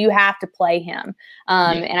 You have to play him.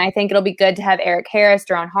 And I think it'll be good to have Eric Harris,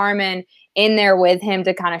 Deron Harmon in there with him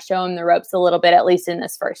to kind of show him the ropes a little bit, at least in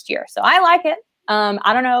this first year. So I like it.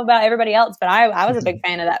 I don't know about everybody else, but I was a big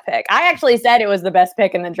fan of that pick. I actually said it was the best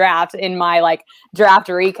pick in the draft in my draft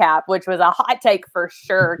recap, which was a hot take for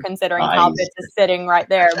sure, considering how Fitz is sitting right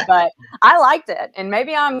there. But I liked it. And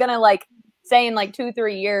maybe I'm going to say in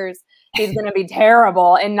 2-3 years, he's going to be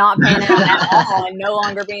terrible and not panning out at all and no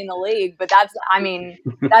longer be in the league. But that's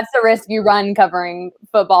the risk you run covering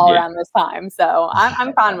football around this time. So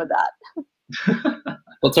I'm fine with that.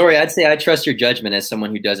 Well, Tori, I'd say I trust your judgment as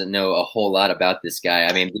someone who doesn't know a whole lot about this guy.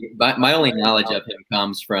 I mean, my only knowledge of him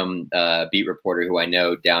comes from a beat reporter who I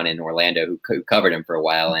know down in Orlando who covered him for a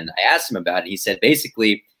while. And I asked him about it. He said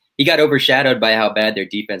basically he got overshadowed by how bad their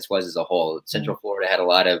defense was as a whole. Central Florida had a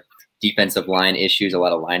lot of defensive line issues, a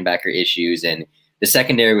lot of linebacker issues, and the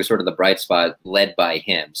secondary was sort of the bright spot led by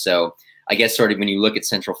him. So I guess sort of when you look at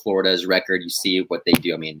Central Florida's record, you see what they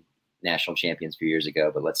do. I mean, national champions a few years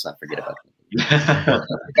ago, but let's not forget about them.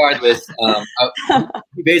 Regardless,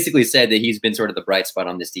 he basically said that he's been sort of the bright spot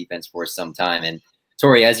on this defense for some time. And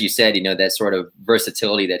Tori, as you said, that sort of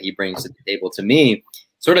versatility that he brings to the table to me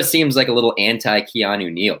sort of seems like a little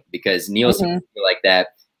anti-Keanu Neal, because Neal seems to be like that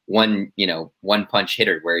one punch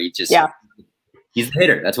hitter where he's a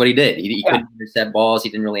hitter. That's what he did. He couldn't intercept balls. He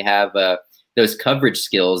didn't really have those coverage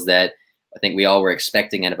skills that I think we all were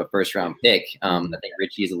expecting out of a first-round pick. I think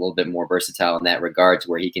Richie is a little bit more versatile in that regard, to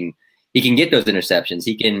where he can get those interceptions.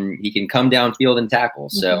 He can come downfield and tackle.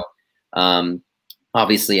 So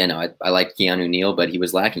obviously, I know I like Keanu Neal, but he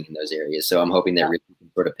was lacking in those areas. So I'm hoping that Richie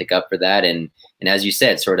can sort of pick up for that, and as you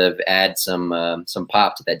said, sort of add some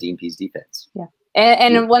pop to that Dean Pease defense. Yeah.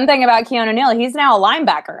 And one thing about Keanu Neal, he's now a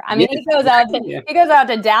linebacker. I mean, he goes out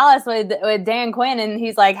to Dallas with Dan Quinn, and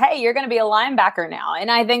he's like, "Hey, you're going to be a linebacker now."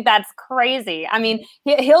 And I think that's crazy. I mean,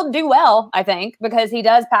 he'll do well, I think, because he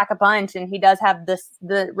does pack a punch, and he does have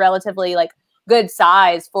the relatively good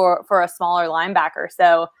size for a smaller linebacker.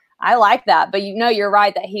 So I like that. But you're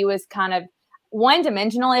right that he was kind of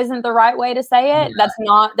one-dimensional isn't the right way to say it. That's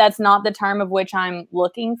not the term of which I'm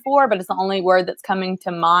looking for, but it's the only word that's coming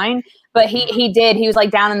to mind. But he was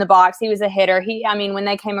down in the box. He was a hitter. When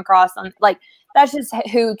they came across that's just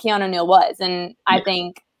who Keanu Neal was. And I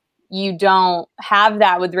think you don't have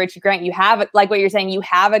that with Richie Grant. You have, like what you're saying, you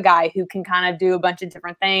have a guy who can kind of do a bunch of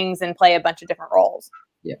different things and play a bunch of different roles.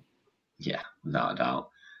 Yeah, without a doubt.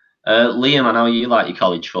 Liam, I know you like your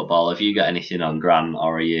college football. Have you got anything on Grant,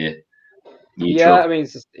 or are you neutral? Yeah, I mean,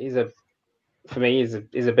 he's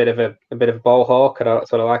a bit of a ball hawk, and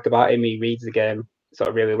that's what I like about him. He reads the game sort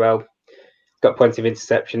of really well. Got plenty of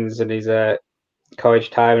interceptions in his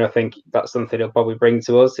college time, and I think that's something he'll probably bring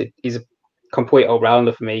to us. He's a complete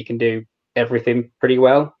all-rounder for me. He can do everything pretty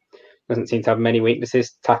well. Doesn't seem to have many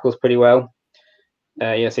weaknesses. Tackles pretty well.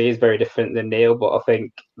 So he is very different than Neal, but I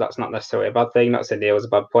think that's not necessarily a bad thing. Not saying Neal was a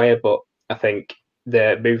bad player, but I think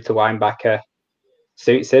the move to linebacker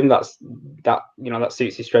suits him. That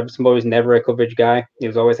suits his strengths more. He's never a coverage guy. He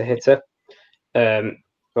was always a hitter.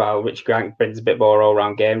 Well, Rich Grant brings a bit more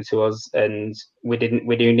all-round game to us, and we do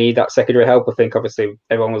need that secondary help. I think obviously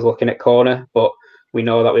everyone was looking at corner, but we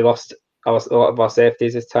know that we lost a lot of our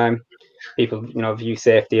safeties this time. People, view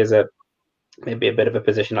safety as maybe a bit of a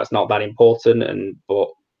position that's not that important, but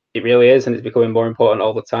it really is, and it's becoming more important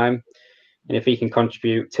all the time. And if he can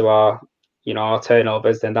contribute to our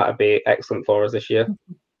turnovers, then that would be excellent for us this year.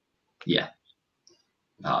 Yeah,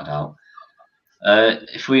 no doubt.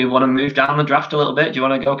 If we want to move down the draft a little bit, do you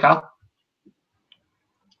want to go, Cal?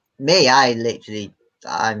 Me,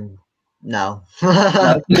 no.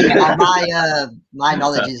 my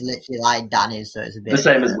knowledge is literally like Danny's, so it's a bit the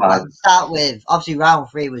same as mine. Let's start with, obviously, round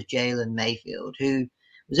 3 was Jalen Mayfield, who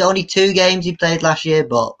was only 2 games he played last year,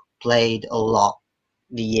 but played a lot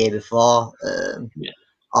the year before.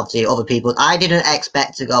 Obviously, other people. I didn't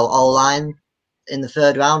expect to go O-line in the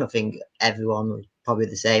 3rd round. I think everyone was probably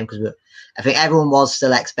the same, because I think everyone was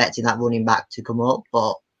still expecting that running back to come up,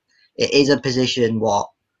 but it is a position what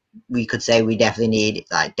we could say we definitely need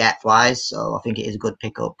depth-wise. So I think it is a good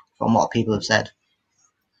pickup from what people have said.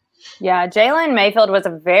 Yeah, Jalen Mayfield was a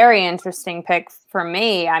very interesting pick for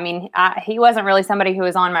me. I mean, he wasn't really somebody who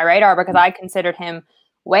was on my radar because I considered him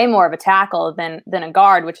way more of a tackle than a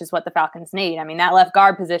guard, which is what the Falcons need. I mean, that left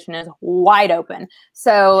guard position is wide open.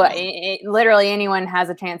 So literally anyone has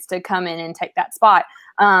a chance to come in and take that spot.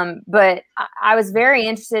 But I was very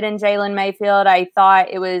interested in Jalen Mayfield. I thought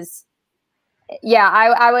it was,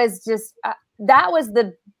 I was just, that was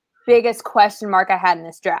the biggest question mark I had in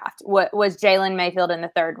this draft. What was Jalen Mayfield in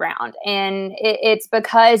the 3rd round? And it's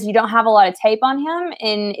because you don't have a lot of tape on him.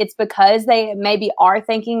 And it's because they maybe are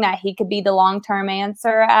thinking that he could be the long-term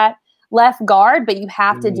answer at left guard, but you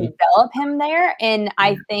have to develop him there. And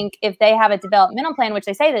I think if they have a developmental plan, which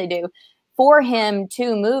they say they do, for him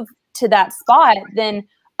to move to that spot, then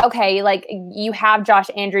okay, like you have Josh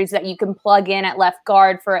Andrews that you can plug in at left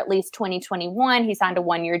guard for at least 2021. He signed a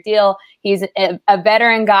 1-year deal. He's a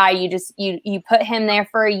veteran guy. You put him there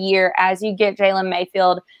for a year as you get Jalen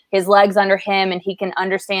Mayfield, his legs under him, and he can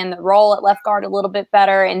understand the role at left guard a little bit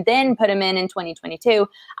better, and then put him in 2022.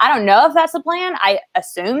 I don't know if that's the plan. I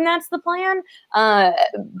assume that's the plan,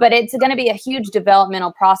 but it's going to be a huge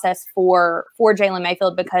developmental process for Jalen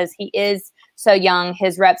Mayfield because he is so young.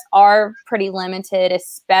 His reps are pretty limited,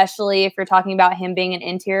 especially if you're talking about him being an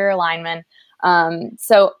interior lineman.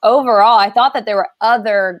 So overall, I thought that there were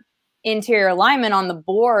other interior linemen on the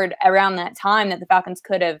board around that time that the Falcons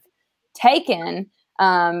could have taken.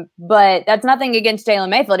 But that's nothing against Jalen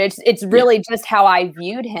Mayfield. It's really just how I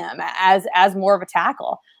viewed him as more of a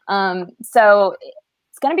tackle. So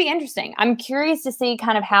it's going to be interesting. I'm curious to see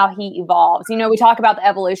kind of how he evolves. You know, we talk about the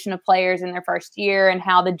evolution of players in their first year and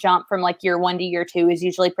how the jump from like year 1 to year 2 is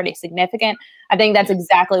usually pretty significant. I think that's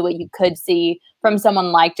exactly what you could see from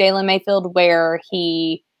someone like Jalen Mayfield, where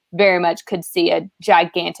he very much could see a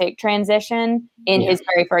gigantic transition in his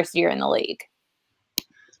very first year in the league.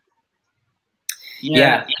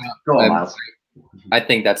 Yeah. I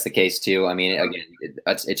think that's the case too. I mean, again,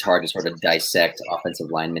 it's hard to sort of dissect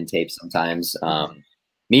offensive lineman tape sometimes.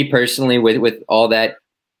 Me personally, with all that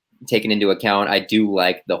taken into account, I do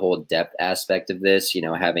like the whole depth aspect of this. You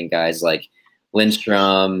know, having guys like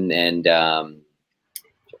Lindstrom and I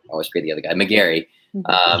always forget the other guy, McGarry,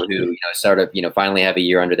 who sort of finally have a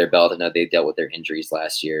year under their belt. I know they dealt with their injuries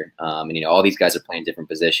last year, and all these guys are playing different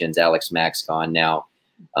positions. Alex Mack's gone now.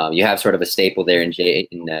 You have sort of a staple there in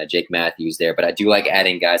Jake Matthews there, but I do like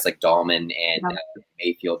adding guys like Dahlman and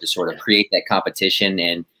Mayfield to sort of create that competition.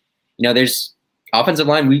 And there's offensive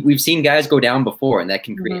line. We've seen guys go down before, and that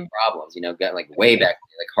can create problems. Got like way back,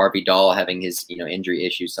 like Harvey Dahl having his injury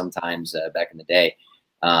issues sometimes back in the day.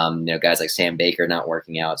 Guys like Sam Baker not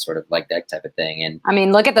working out, sort of like that type of thing. And I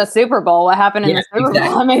mean, look at the Super Bowl. What happened in the Super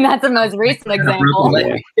Bowl? I mean, that's the most recent example.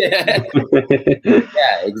 Yeah,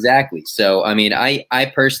 exactly. So, I mean,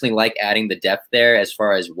 I personally like adding the depth there as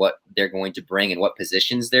far as what they're going to bring and what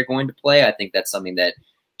positions they're going to play. I think that's something that,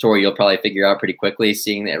 Tori, you'll probably figure out pretty quickly,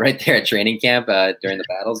 seeing that right there at training camp during the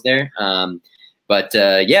battles there. But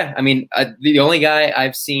yeah, I mean, the only guy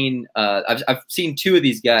I've seen, I've seen two of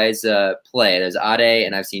these guys play. There's Ade,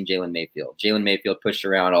 and I've seen Jalen Mayfield. Jalen Mayfield pushed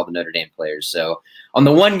around all the Notre Dame players. So on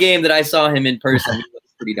the one game that I saw him in person, he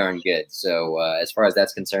was pretty darn good. So as far as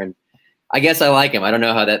that's concerned, I guess I like him. I don't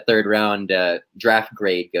know how that 3rd round draft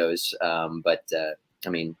grade goes, but I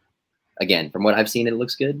mean, again, from what I've seen, it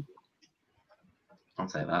looks good. I'll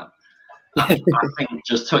say that. I think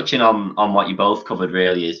just touching on what you both covered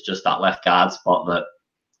really is just that left guard spot that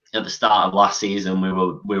at the start of last season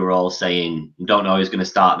we were all saying we don't know who's going to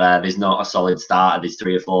start there. There's not a solid starter. There's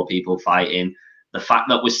 3 or 4 people fighting. The fact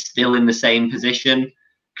that we're still in the same position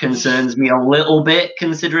concerns me a little bit,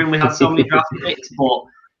 considering we had so many draft picks. But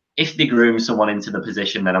if they groom someone into the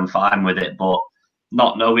position, then I'm fine with it. But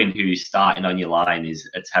not knowing who's starting on your line is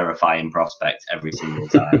a terrifying prospect every single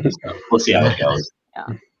time. So we'll see how it goes. Yeah.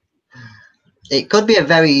 It could be a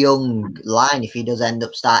very young line if he does end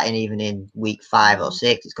up starting even in week 5 or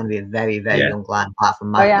 6. It's going to be a very, very young line apart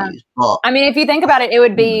from Matthews. But I mean, if you think about it, it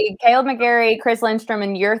would be Caleb McGarry, Chris Lindstrom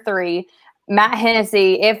in year 3, Matt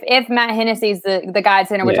Hennessy. If Matt Hennessy's the guide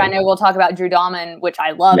center, which I know we'll talk about Drew Dahlman, which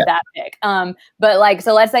I love that pick. But like,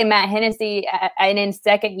 so let's say Matt Hennessy in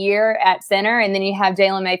 2nd year at center, and then you have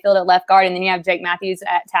Jalen Mayfield at left guard, and then you have Jake Matthews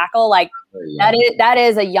at tackle. Like that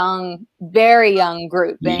is a young, very young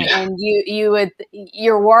group, and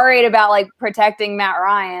you're worried about like protecting Matt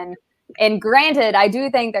Ryan. And granted, I do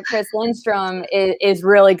think that Chris Lindstrom is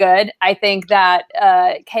really good. I think that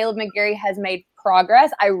Caleb McGarry has made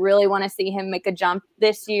progress. I really want to see him make a jump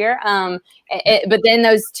this year. But then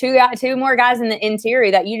those two more guys in the interior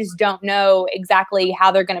that you just don't know exactly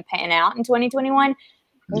how they're going to pan out in 2021.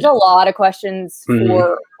 There's a lot of questions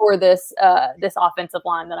for this offensive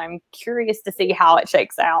line that I'm curious to see how it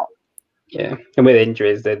shakes out. Yeah, and with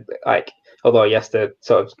injuries, that like although yes, the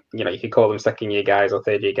sort of, you could call them second year guys or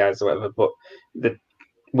third year guys or whatever, but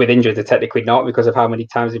with injuries they're technically not because of how many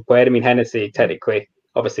times he played. I mean, Hennessy technically,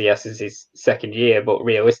 obviously, yes, is his second year, but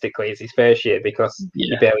realistically, it's his first year because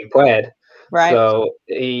he barely played. Right. So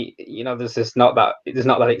there's just not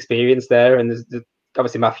that experience there, and there's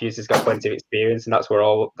obviously Matthews has got plenty of experience, and that's where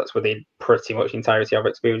the pretty much entirety of our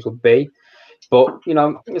experience will be. But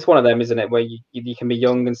it's one of them, isn't it, where you can be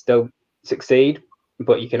young and still succeed,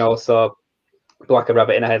 but you can also be like a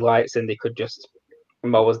rabbit in the headlights, and they could just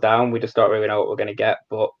mow us down. We just don't really know what we're going to get.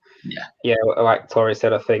 But yeah, like Tori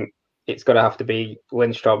said, I think it's going to have to be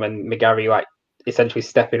Lindstrom and McGarry like essentially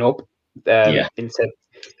stepping up into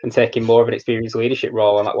and taking more of an experienced leadership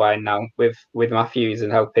role on that line now with Matthews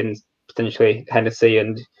and helping potentially Hennessy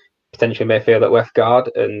and potentially Mayfield at left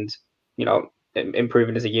guard and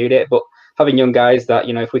improving as a unit. But having young guys that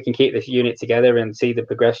if we can keep this unit together and see the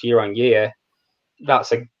progress year on year,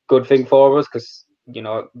 that's a good thing for us because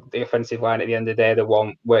the offensive line at the end of the day, the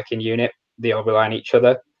one working unit, they all rely on each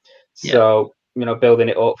other. So building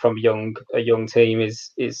it up from a young team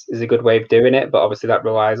is a good way of doing it. But obviously that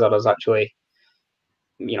relies on us actually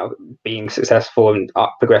being successful and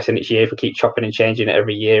progressing each year. If we keep chopping and changing it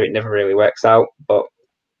every year, it never really works out. But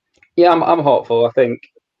yeah, I'm hopeful. I think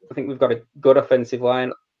we've got a good offensive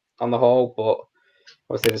line on the whole, but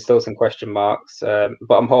obviously there's still some question marks.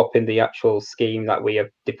 But I'm hoping the actual scheme that we have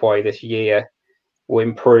deployed this year will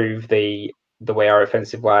improve the way our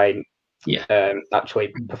offensive line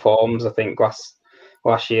actually performs. I think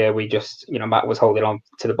last year we just Matt was holding on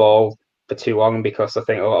to the ball for too long because I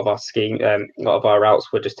think a lot of our scheme, a lot of our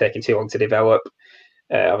routes were just taking too long to develop.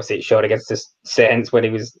 Obviously, it showed against the Saints when he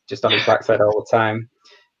was just on his backside all the time.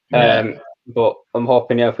 But I'm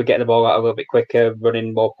hoping if we get the ball out a little bit quicker,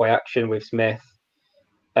 running more play action with Smith,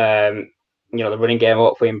 the running game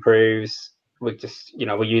hopefully improves. We're just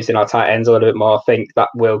we're using our tight ends a little bit more. I think that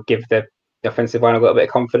will give the offensive line a little bit of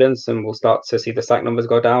confidence, and we'll start to see the sack numbers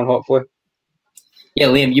go down hopefully. Yeah,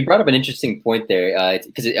 Liam, you brought up an interesting point there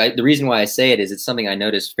because the reason why I say it is it's something I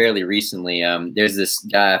noticed fairly recently. There's this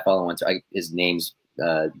guy I follow on his name's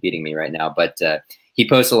beating me right now, but he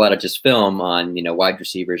posts a lot of just film on wide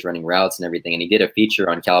receivers running routes and everything, and he did a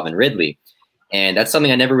feature on Calvin Ridley, and that's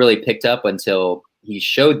something I never really picked up until he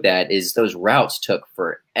showed that is those routes took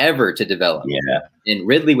forever to develop. And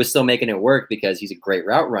Ridley was still making it work because he's a great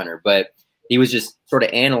route runner, but he was just sort of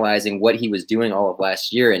analyzing what he was doing all of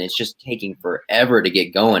last year, and it's just taking forever to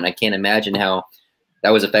get going. I can't imagine how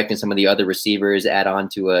that was affecting some of the other receivers, add on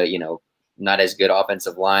to a, not as good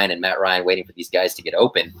offensive line and Matt Ryan waiting for these guys to get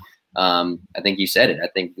open. I think you said it. I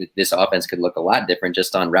think this offense could look a lot different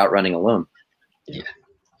just on route running alone. Yeah.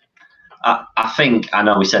 I think, I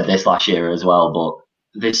know we said this last year as well,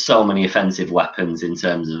 but there's so many offensive weapons in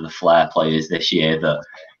terms of the flair players this year that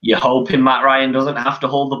you're hoping Matt Ryan doesn't have to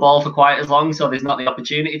hold the ball for quite as long, so there's not the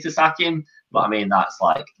opportunity to sack him. But I mean, that's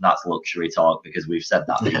luxury talk because we've said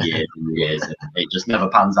that for years and years, and it just never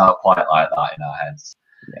pans out quite like that in our heads.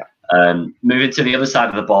 Moving to the other side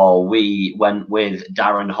of the ball, we went with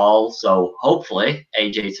Darren Hall, so hopefully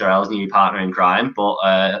AJ Terrell's new partner in crime. But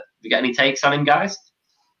have you got any takes on him, guys?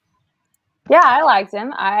 Yeah, I liked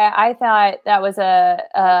him. I thought that was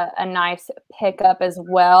a nice pickup as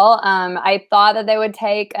well. I thought that they would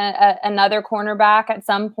take another cornerback at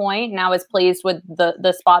some point, and I was pleased with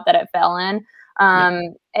the spot that it fell in.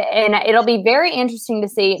 And it'll be very interesting to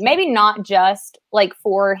see, maybe not just like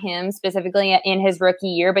for him specifically in his rookie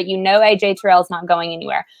year, but AJ Terrell's not going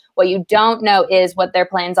anywhere. What you don't know is what their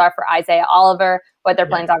plans are for Isaiah Oliver, what their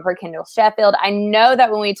plans are for Kendall Sheffield. I know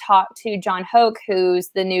that when we talked to John Hoke, who's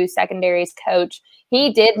the new secondaries coach,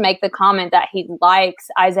 he did make the comment that he likes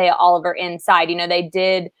Isaiah Oliver inside. They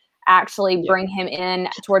did actually bring him in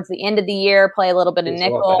towards the end of the year, play a little bit of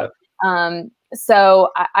nickel. So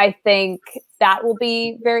I think that will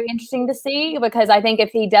be very interesting to see, because I think if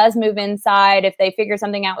he does move inside, if they figure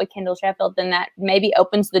something out with Kendall Sheffield, then that maybe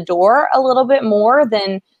opens the door a little bit more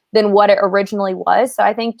than what it originally was. So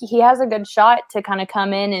I think he has a good shot to kind of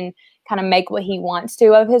come in and kind of make what he wants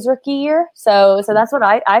to of his rookie year. So that's what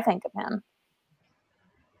I think of him.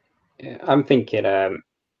 Yeah, I'm thinking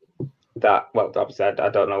that, well, obviously I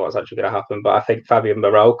don't know what's actually going to happen, but I think Fabian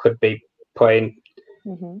Moreau could be playing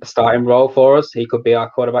a starting role for us. He could be our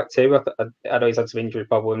quarterback too. I know he's had some injury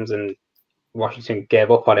problems and Washington gave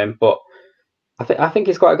up on him, but I think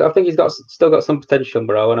he's quite good. I think he's still got some potential,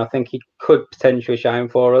 Moreau, and I think he could potentially shine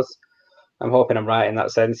for us. I'm hoping I'm right in that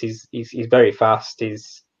sense. He's very fast.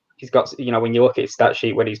 He's got, when you look at his stat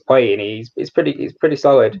sheet when he's playing, he's pretty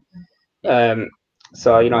solid.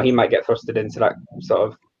 So he might get thrusted into that sort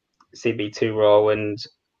of CB2 role and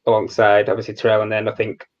alongside obviously Terrell, and then I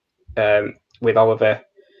think with Oliver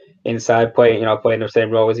inside playing the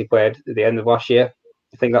same role as he played at the end of last year.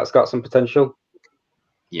 I think that's got some potential.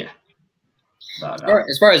 Yeah.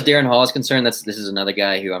 As far as Darren Hall is concerned, this is another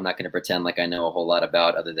guy who I'm not going to pretend like I know a whole lot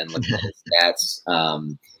about other than looking at his stats.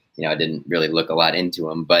 I didn't really look a lot into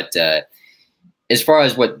him, but as far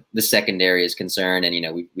as what the secondary is concerned,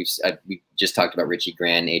 and we just talked about Richie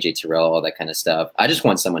Grant, AJ Terrell, all that kind of stuff. I just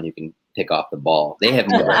want someone who can pick off the ball. They have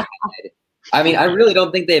never had. I mean, I really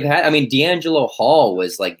don't think they've had. I mean, D'Angelo Hall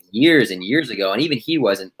was like years and years ago, and even he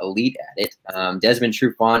wasn't elite at it. Desmond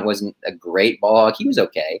Trufant wasn't a great ball hawk. He was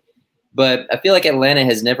okay. But I feel like Atlanta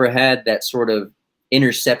has never had that sort of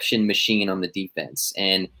interception machine on the defense.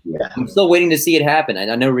 And I'm still waiting to see it happen.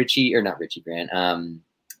 I know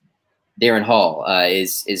Darren Hall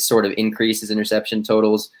is sort of increased his interception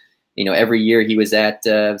totals. Every year he was at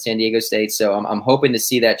San Diego State. So I'm hoping to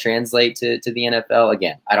see that translate to the NFL.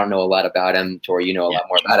 Again, I don't know a lot about him. Tori, you know a lot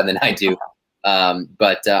more about him than I do.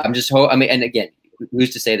 But I'm just and again,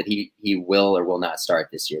 who's to say that he will or will not start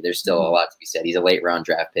this year? There's still a lot to be said. He's a late round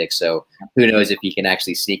draft pick, so who knows if he can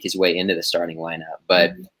actually sneak his way into the starting lineup.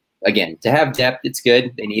 But again, to have depth, it's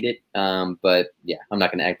good. They need it. But yeah, I'm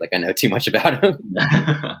not going to act like I know too much about him.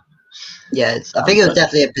 Yeah, I think it was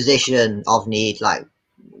definitely a position of need, like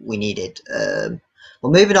we needed.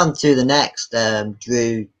 Well, moving on to the next,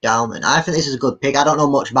 Drew Dalman. I think this is a good pick. I don't know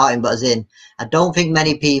much about him, but I don't think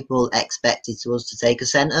many people expected us to take a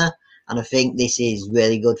centre. And I think this is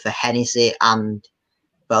really good for Hennessy and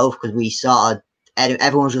both, because we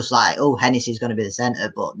everyone's just like, oh, Hennessy's going to be the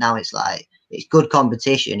centre. But now it's like, it's good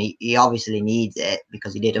competition. He obviously needs it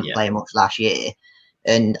because he didn't play much last year.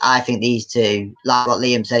 And I think these two, like what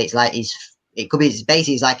Liam said, it's like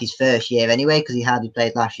it's like his first year anyway, because he hardly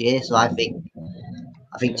played last year. So I think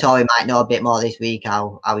Tori might know a bit more this week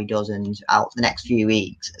how he does and out the next few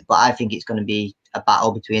weeks. But I think it's going to be a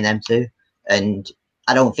battle between them two. And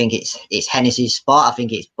I don't think it's Hennessy's spot. I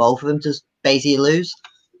think it's both of them to basically lose.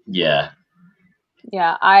 Yeah.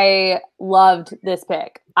 Yeah, I loved this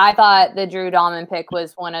pick. I thought the Drew Dalman pick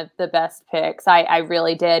was one of the best picks. I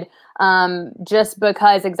really did. Just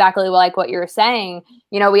because exactly like what you were saying,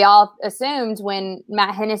 we all assumed when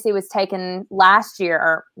Matt Hennessy was taken last year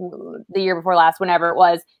or the year before last, whenever it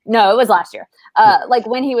was. No, it was last year. Like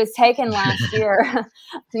when he was taken last year,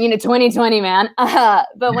 2020, man.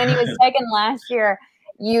 But when he was taken last year,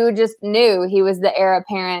 you just knew he was the heir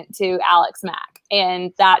apparent to Alex Mack.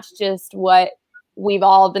 And that's just what we've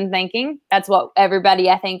all been thinking. That's what everybody,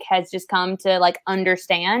 I think, has just come to like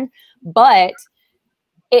understand. But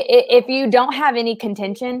if you don't have any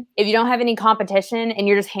contention, if you don't have any competition and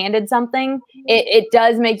you're just handed something, it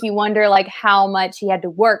does make you wonder like how much he had to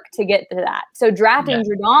work to get to that. So drafting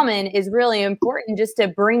Drew Dalman is really important just to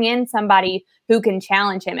bring in somebody who can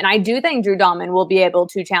challenge him. And I do think Drew Dalman will be able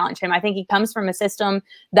to challenge him. I think he comes from a system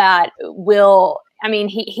that will – I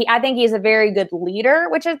mean, I think he's a very good leader,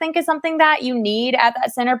 which I think is something that you need at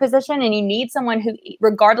that center position. And you need someone who,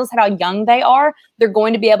 regardless of how young they are, they're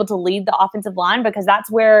going to be able to lead the offensive line because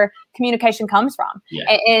that's where communication comes from. Yeah.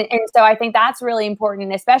 And so I think that's really important.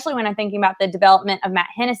 And especially when I'm thinking about the development of Matt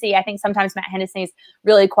Hennessy, I think sometimes Matt Hennessy is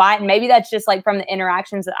really quiet. And maybe that's just like from the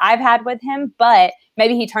interactions that I've had with him. But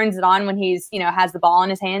maybe he turns it on when he's, has the ball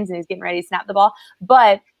in his hands and he's getting ready to snap the ball.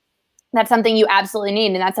 But that's something you absolutely need.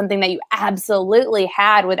 And that's something that you absolutely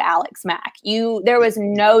had with Alex Mack. There was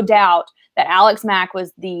no doubt that Alex Mack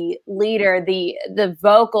was the leader, the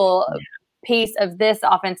vocal piece of this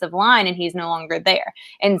offensive line, and he's no longer there.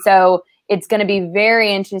 And so it's going to be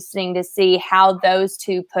very interesting to see how those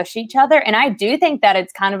two push each other. And I do think that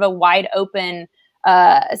it's kind of a wide open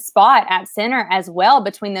spot at center as well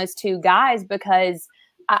between those two guys, because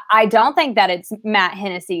I don't think that it's Matt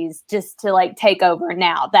Hennessy's just to like take over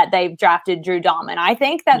now that they've drafted Drew Dalman. I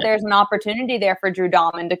think that there's an opportunity there for Drew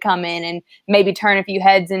Dalman to come in and maybe turn a few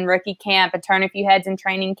heads in rookie camp and turn a few heads in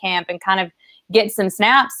training camp and kind of get some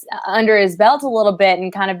snaps under his belt a little bit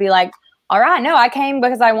and kind of be like, all right, no, I came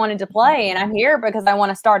because I wanted to play and I'm here because I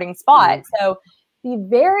want a starting spot. So be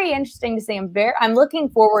very interesting to see. I'm looking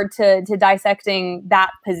forward to dissecting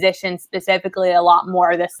that position specifically a lot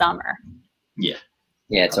more this summer. Yeah.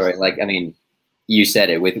 Yeah, it's all right. Like, I mean, you said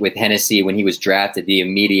it with Hennessy when he was drafted, he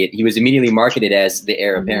was immediately marketed as the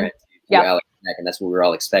heir apparent to Alex Mack, and that's what we were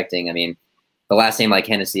all expecting. I mean, the last name like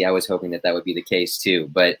Hennessy, I was hoping that would be the case too.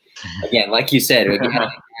 But again, like you said,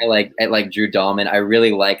 I like Drew Dalman. I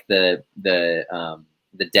really like the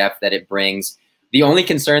depth that it brings. The only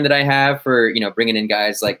concern that I have for bringing in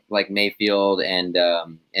guys like Mayfield and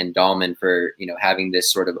Dalman for having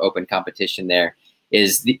this sort of open competition there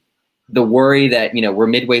is the worry that, we're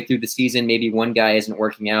midway through the season, maybe one guy isn't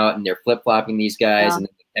working out and they're flip-flopping these guys and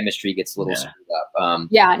chemistry gets a little screwed up.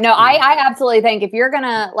 Yeah, no, I absolutely think if you're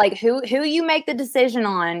gonna like who you make the decision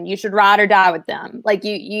on, you should ride or die with them. Like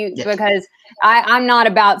because I'm not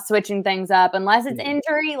about switching things up unless it's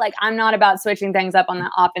injury. Like I'm not about switching things up on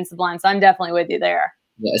the offensive line. So I'm definitely with you there.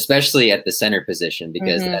 Yeah, especially at the center position,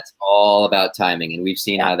 because that's all about timing, and we've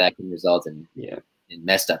seen how that can result in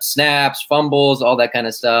messed up snaps, fumbles, all that kind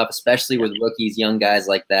of stuff. Especially with rookies, young guys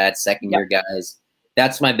like that, second-year guys.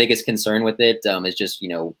 That's my biggest concern with it. Is just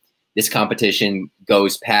this competition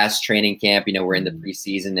goes past training camp. We're in the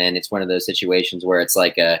preseason, and it's one of those situations where it's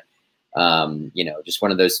like a, just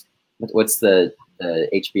one of those. What's the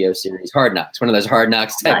HBO series Hard Knocks? One of those Hard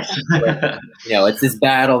Knocks type. Where, it's this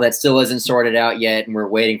battle that still isn't sorted out yet, and we're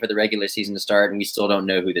waiting for the regular season to start, and we still don't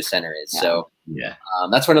know who the center is. So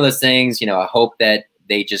that's one of those things. I hope that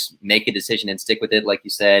they just make a decision and stick with it, like you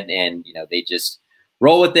said, and they just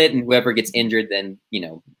roll with it, and whoever gets injured, then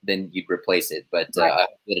then you'd replace it. But I hope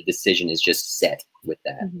that a decision is just set with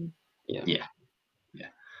that.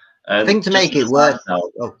 I think to make it work.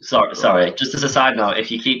 Sorry. Just as a side note,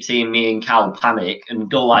 if you keep seeing me and Cal panic and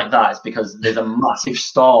go like that, it's because there's a massive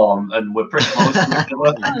storm and we're pretty close to each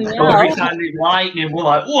other. So every time there's lightning, we're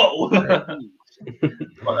like, whoa.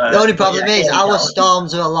 The only problem is our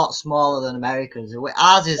storms are a lot smaller than America's.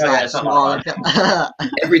 Ours is smaller.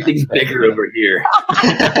 Everything's bigger over here.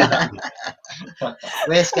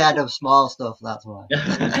 We're scared of small stuff, that's why.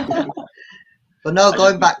 But no,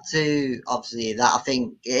 going back to obviously that, I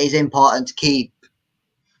think it is important to keep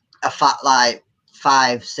a like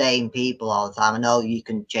 5 sane people all the time. I know you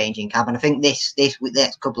can change in camp, and I think this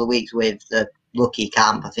next couple of weeks with the rookie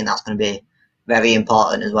camp, I think that's going to be very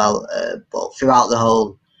important as well. But throughout the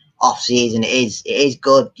whole off season, it is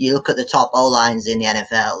good. You look at the top O lines in the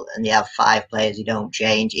NFL, and you have 5 players who don't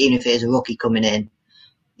change, even if it's a rookie coming in,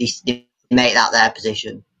 they make that their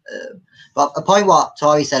position. But a point what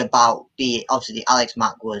Tori said about obviously Alex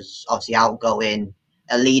Mack was obviously outgoing,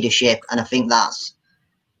 a leadership, and I think that's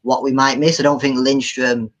what we might miss. I don't think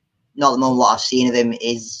Lindstrom, not the moment what I've seen of him,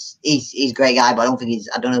 he's a great guy, but I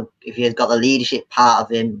don't know if he's got the leadership part of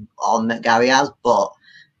him on McGarry has, but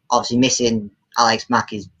obviously missing Alex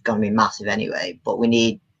Mack is going to be massive anyway. But we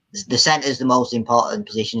need the centre is the most important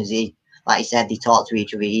position, as like he said, they talk to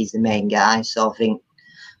each other, he's the main guy. So I think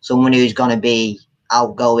someone who's going to be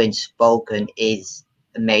outgoing, spoken is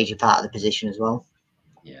a major part of the position as well.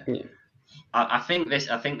 I think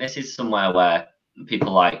this is somewhere where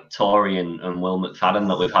people like Tori and Will McFadden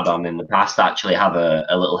that we've had on in the past actually have a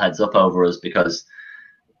little heads up over us, because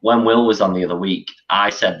when Will was on the other week, I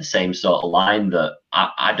said the same sort of line, that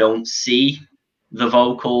I don't see the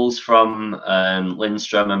vocals from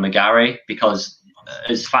Lindstrom and McGarry, because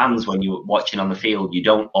as fans, when you're watching on the field, you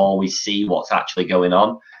don't always see what's actually going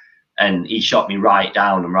on. And he shot me right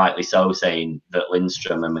down, and rightly so, saying that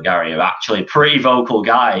Lindstrom and McGarry are actually pretty vocal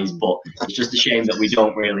guys, but it's just a shame that we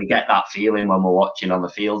don't really get that feeling when we're watching on the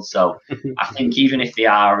field. So I think even if they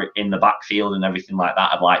are in the backfield and everything like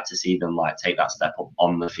that, I'd like to see them take that step up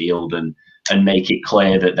on the field and make it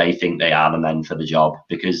clear that they think they are the men for the job,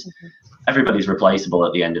 because everybody's replaceable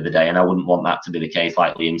at the end of the day, and I wouldn't want that to be the case.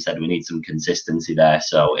 Like Liam said, we need some consistency there,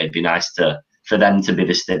 so it'd be nice for them to be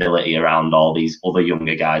the stability around all these other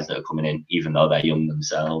younger guys that are coming in, even though they're young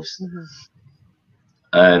themselves.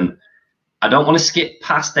 I don't want to skip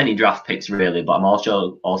past any draft picks really, but I'm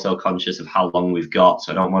also conscious of how long we've got,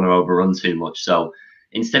 so I don't want to overrun too much. So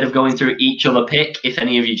instead of going through each other pick, if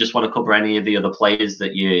any of you just want to cover any of the other players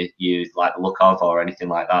that you like the look of or anything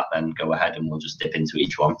like that, then go ahead and we'll just dip into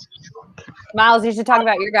each one. Miles, you should talk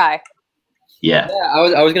about your guy. Yeah, I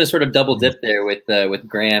was going to sort of double dip there with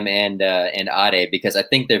Graham and Ade, because I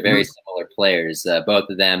think they're very similar players.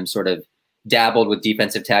 Both of them sort of dabbled with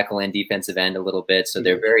defensive tackle and defensive end a little bit, so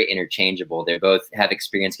they're very interchangeable. They both have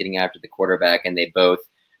experience getting after the quarterback, and they both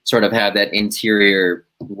sort of have that interior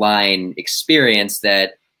line experience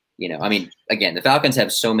that, I mean, again, the Falcons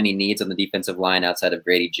have so many needs on the defensive line outside of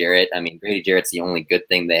Grady Jarrett. I mean, Grady Jarrett's the only good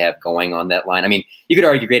thing they have going on that line. I mean, you could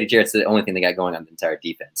argue Grady Jarrett's the only thing they got going on the entire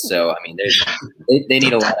defense. So, I mean, they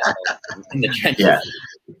need a lot of help in the trenches.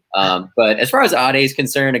 But as far as Ade is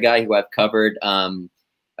concerned, a guy who I've covered,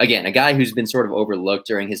 again, a guy who's been sort of overlooked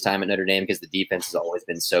during his time at Notre Dame because the defense has always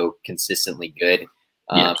been so consistently good.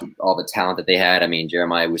 All the talent that they had. I mean,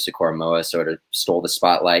 Jeremiah Wusu-Koramoah sort of stole the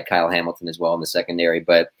spotlight, Kyle Hamilton as well in the secondary.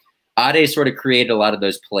 But Ade sort of created a lot of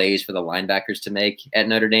those plays for the linebackers to make at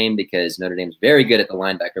Notre Dame, because Notre Dame's very good at the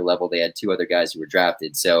linebacker level. They had 2 other guys who were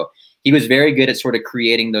drafted. So he was very good at sort of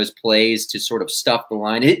creating those plays to sort of stuff the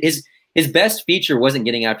line. His best feature wasn't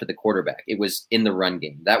getting after the quarterback. It was in the run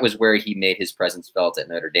game. That was where he made his presence felt at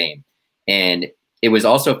Notre Dame. And it was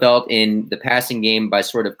also felt in the passing game by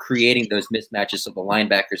sort of creating those mismatches so the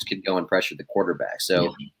linebackers could go and pressure the quarterback.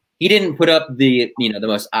 So he didn't put up the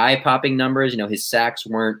most eye-popping numbers. His sacks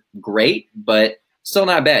weren't great, but still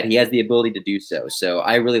not bad. He has the ability to do so. So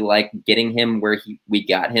I really like getting him where we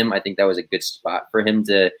got him. I think that was a good spot for him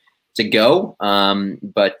to go.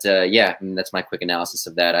 Yeah, that's my quick analysis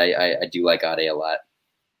of that. I do like Ade a lot.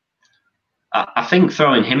 I think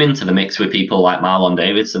throwing him into the mix with people like Marlon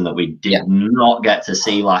Davidson that we did not get to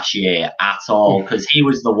see last year at all, because he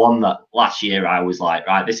was the one that last year I was like,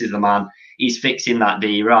 right, this is the man. He's fixing that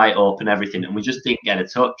D right up and everything, and we just didn't get a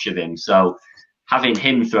touch of him. So having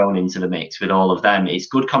him thrown into the mix with all of them, it's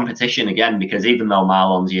good competition again, because even though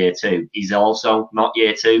Marlon's year 2, he's also not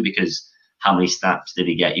year 2, because how many snaps did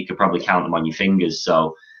he get? You could probably count them on your fingers.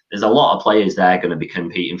 So there's a lot of players there going to be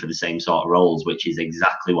competing for the same sort of roles, which is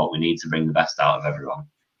exactly what we need to bring the best out of everyone.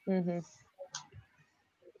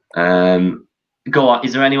 Go on.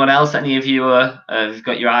 Is there anyone else? Any of you have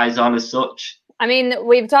got your eyes on as such? I mean,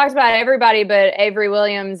 we've talked about everybody but Avery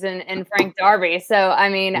Williams and Frank Darby. So, I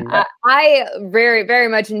mean, I very, very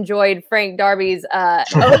much enjoyed Frank Darby's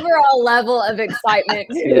overall level of excitement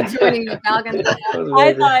joining the Falcons.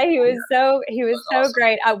 I thought he was so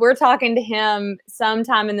great. We're talking to him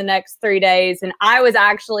sometime in the next 3 days. And I was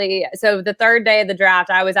actually, so the third day of the draft,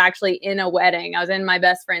 I was actually in a wedding. I was in my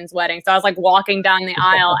best friend's wedding. So I was like walking down the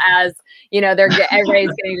aisle as, everybody's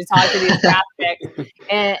getting to talk to these draft picks.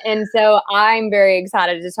 And so I'm very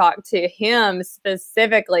excited to talk to him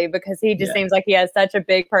specifically because he just seems like he has such a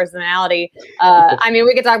big personality. I mean,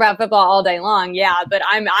 we could talk about football all day long, but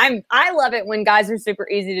I love it when guys are super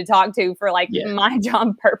easy to talk to for my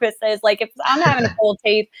job purposes. Like if I'm having to pull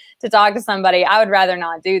teeth to talk to somebody, I would rather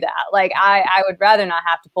not do that. Like I would rather not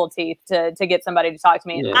have to pull teeth to get somebody to talk to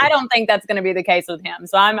me. And I don't think that's going to be the case with him.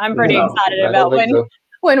 So I'm pretty excited about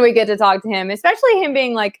when we get to talk to him, especially him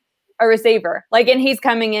being like a receiver, and he's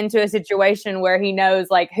coming into a situation where he knows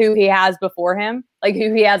who he has before him,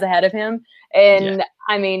 who he has ahead of him. And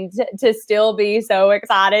I mean, to still be so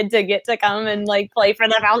excited to get to come and play for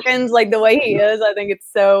the Falcons, the way he is, I think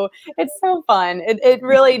it's so fun. It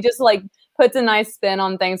really just puts a nice spin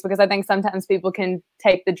on things, because I think sometimes people can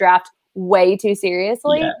take the draft way too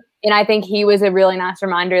seriously. And I think he was a really nice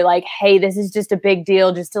reminder, hey, this is just a big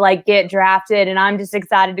deal just to get drafted. And I'm just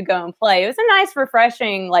excited to go and play. It was a nice,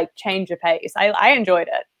 refreshing, change of pace. I enjoyed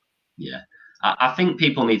it. Yeah. I think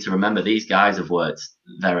people need to remember these guys have worked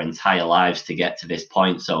their entire lives to get to this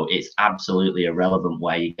point. So it's absolutely irrelevant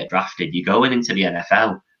where you get drafted. You're going into the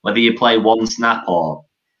NFL, whether you play 1 snap or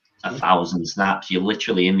 1,000 snaps, you're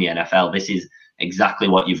literally in the NFL. This is exactly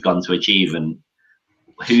what you've gone to achieve. And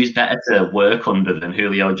who's better to work under than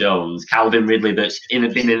Julio Jones? Calvin Ridley, that's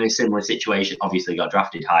been in a similar situation, obviously got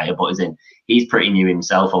drafted higher, but he's pretty new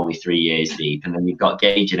himself, only 3 years deep. And then you've got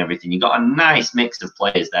Gage and everything. You've got a nice mix of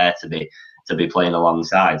players there to be playing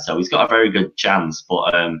alongside. So he's got a very good chance.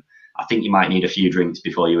 But I think you might need a few drinks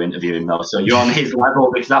before you interview him, though. So you're on his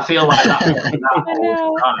level, because I feel like that's all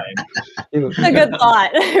the time. It's a good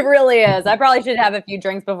thought. It really is. I probably should have a few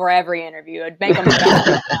drinks before every interview. It'd make them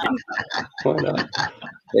better. Why not?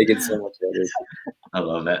 Make it so much better. I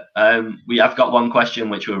love it. We have got one question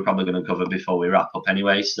which we were probably going to cover before we wrap up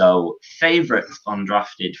anyway. So, favorite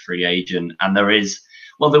undrafted free agent, and there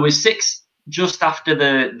was 6 just after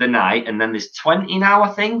the night, and then there's 20 now, I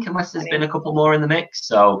think, unless there's been a couple more in the mix.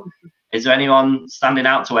 So is there anyone standing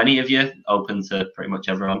out to any of you? Open to pretty much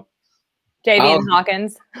everyone. Javian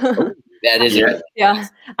Hawkins. That is it. Yeah.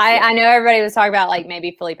 I know everybody was talking about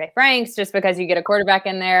maybe Felipe Franks just because you get a quarterback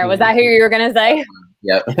in there. Was that who you were going to say?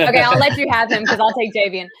 Yep. Okay, I'll let you have him because I'll take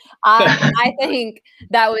Javian. I think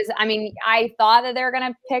that was, I thought that they were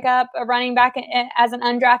going to pick up a running back as an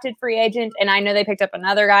undrafted free agent, and I know they picked up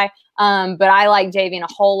another guy, but I like Javian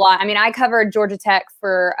a whole lot. I covered Georgia Tech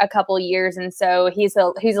for a couple of years, and so he's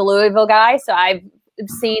a Louisville guy, so I've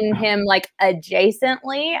seen him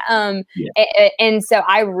adjacently, and so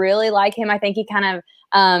I really like him. I think he kind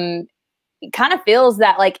of feels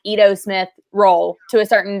that Ito Smith role to a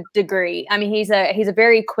certain degree. He's a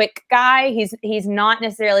very quick guy. He's not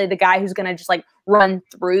necessarily the guy who's going to just run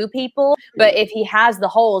through people, but if he has the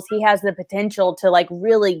holes, he has the potential to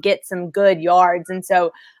really get some good yards. And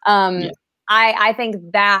so I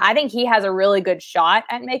think he has a really good shot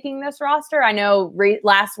at making this roster. I know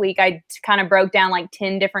last week I kind of broke down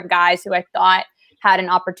 10 different guys who I thought had an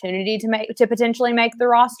opportunity to potentially make the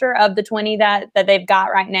roster of the 20 that they've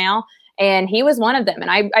got right now. And he was one of them.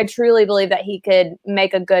 And I truly believe that he could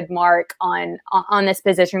make a good mark on this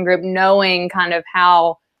position group, knowing kind of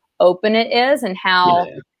how open it is and how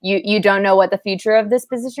you don't know what the future of this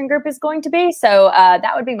position group is going to be. So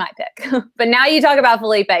that would be my pick. But now you talk about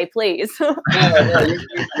Felipe, please. No,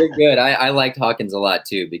 you're good. I liked Hawkins a lot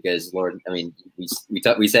too because, Lord, I mean,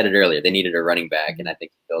 we said it earlier. They needed a running back, and I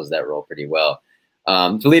think he fills that role pretty well.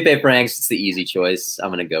 Felipe Franks, it's the easy choice. I'm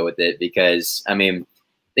going to go with it because, I mean,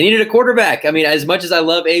 they needed a quarterback. I mean, as much as I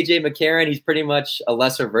love A.J. McCarron, he's pretty much a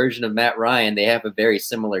lesser version of Matt Ryan. They have a very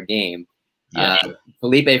similar game. Yeah.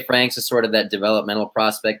 Felipe Franks is sort of that developmental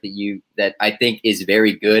prospect that I think is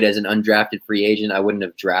very good as an undrafted free agent. I wouldn't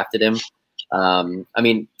have drafted him. I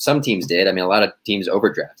mean, some teams did. I mean, a lot of teams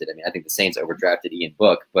overdrafted. I mean, I think the Saints overdrafted Ian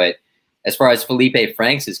Book. But as far as Felipe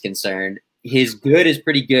Franks is concerned, his good is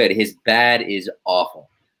pretty good. His bad is awful.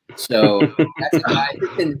 So that's a guy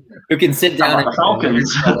who can sit down and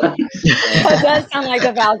Falcons. It does sound like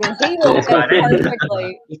the Falcons. He will fit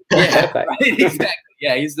perfectly. Yeah, right, exactly.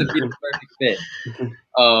 Yeah, he's the perfect fit.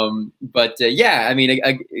 Yeah, I mean,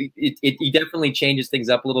 he definitely changes things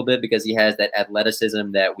up a little bit because he has that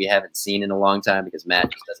athleticism that we haven't seen in a long time because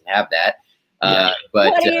Matt just doesn't have that.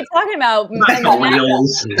 But what are you talking about?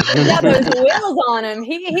 Wheels. Yeah, those wheels on him.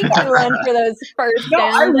 He can run for those first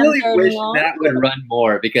downs. I really wish Matt would run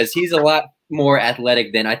more because he's a lot more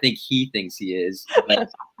athletic than I think he thinks he is.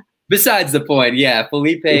 But besides the point, yeah,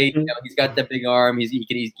 Felipe, he's got the big arm.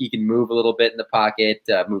 He can move a little bit in the pocket,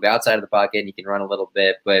 move outside of the pocket, and he can run a little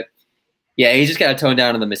bit. But yeah, he's just got to tone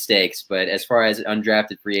down on the mistakes. But as far as an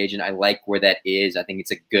undrafted free agent, I like where that is. I think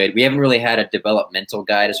it's we haven't really had a developmental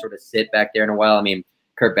guy to sort of sit back there in a while. I mean,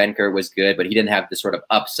 Kurt Benkert was good, but he didn't have the sort of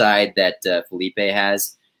upside that Felipe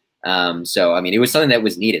has. So, I mean, it was something that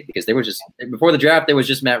was needed because before the draft, there was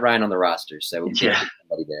just Matt Ryan on the roster. So we can't get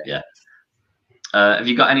somebody there. Yeah. Have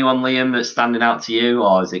you got anyone, Liam, that's standing out to you,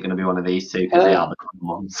 or is it going to be one of these two because they are the common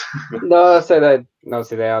ones? No, so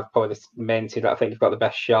obviously they are probably the main two that I think have got the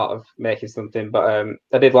best shot of making something. But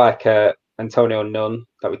I did like Antonio Nunn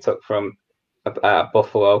that we took from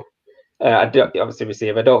Buffalo. Obviously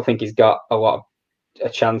receiver. I don't think he's got a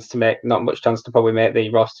chance to make, not much chance to probably make the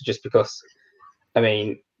roster just because, I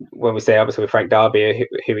mean, when we say obviously with Frank Darby,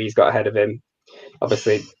 who he's got ahead of him,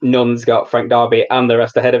 obviously Nunn's got Frank Darby and the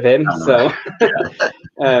rest ahead of him. So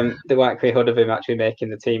the likelihood of him actually making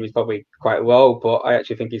the team is probably quite low, but I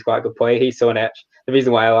actually think he's quite a good player. He's so next. The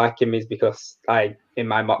reason why I like him is because in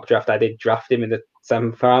my mock draft, I did draft him in the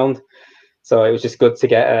 7th round. So it was just good to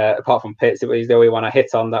get, apart from Pitts, it was the only one I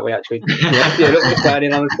hit on that we actually ended up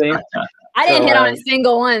deciding on the team. I didn't hit on a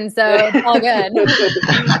single one, so it's all good.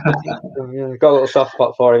 Got a little soft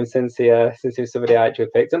spot for him since he was somebody I actually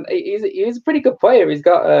picked, and he's a pretty good player. He's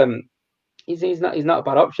got he's not a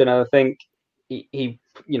bad option. I think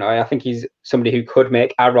I think he's somebody who could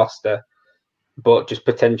make our roster, but just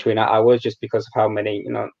potentially not ours, just because of how many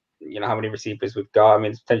how many receivers we've got. I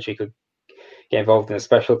mean, potentially could get involved in the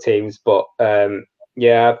special teams, but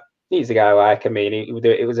yeah, he's a guy I like. I mean,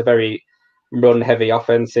 it was a very run-heavy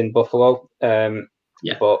offense in Buffalo,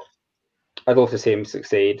 but I'd love to see him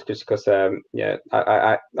succeed just because, I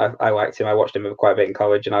liked him. I watched him quite a bit in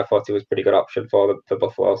college, and I thought he was a pretty good option for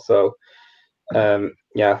Buffalo. So,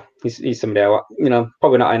 yeah, he's somebody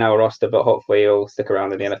probably not in our roster, but hopefully he'll stick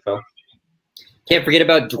around in the NFL. Can't forget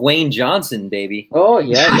about Dwayne Johnson, baby. Oh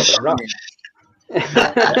yeah.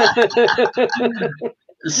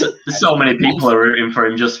 So many people are rooting for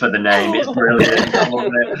him just for the name. It's brilliant. I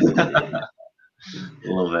love it.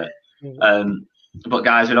 Love it. But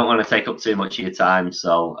guys, we don't want to take up too much of your time,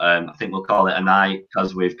 so I think we'll call it a night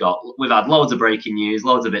because we've had loads of breaking news,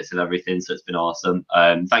 loads of bits of everything, so it's been awesome.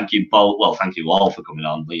 Thank you both. Well, thank you all for coming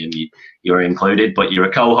on. Liam, you were included, but you're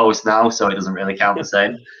a co-host now, so it doesn't really count the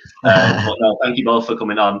same. But no, thank you both for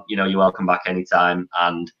coming on. You're welcome back anytime.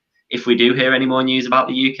 And if we do hear any more news about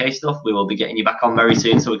the UK stuff, we will be getting you back on very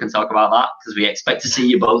soon so we can talk about that because we expect to see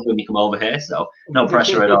you both when you come over here. So no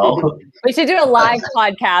pressure at all. We should do a live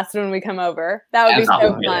podcast when we come over. That would be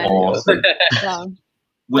so fun. Awesome.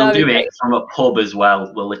 We'll do it from a pub as well.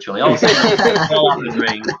 We'll literally all have the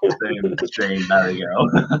drink, boom, stream, there we go.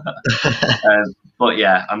 But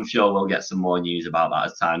yeah, I'm sure we'll get some more news about that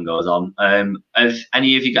as time goes on. Have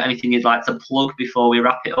any of you got anything you'd like to plug before we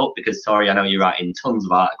wrap it up? Because Tori, I know you're writing tons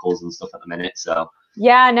of articles and stuff at the minute, so.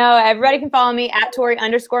 Yeah, no, everybody can follow me at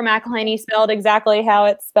Tori_Mcelhaney, spelled exactly how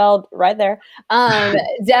it's spelled right there.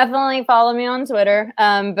 Definitely follow me on Twitter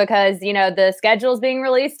because, the schedule is being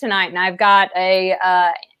released tonight, and I've got a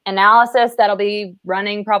analysis that'll be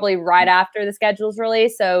running probably right after the schedule's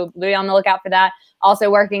released. So be on the lookout for that. Also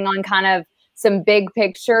working on kind of some big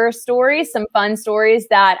picture stories, some fun stories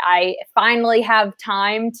that I finally have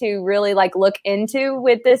time to really like look into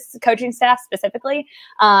with this coaching staff specifically.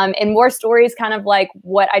 And more stories kind of like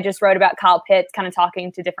what I just wrote about Kyle Pitts, kind of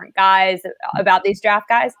talking to different guys about these draft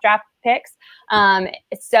picks.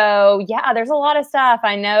 So yeah, there's a lot of stuff.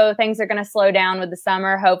 I know things are going to slow down with the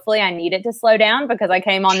summer. Hopefully I need it to slow down because I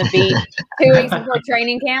came on the beat 2 weeks before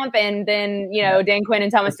training camp. And then, you know, Dan Quinn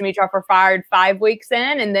and Thomas Dimitroff were fired 5 weeks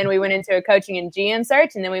in. And then we went into a coaching and GM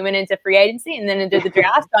search. And then we went into free agency and then into the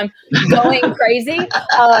draft. So I'm going crazy.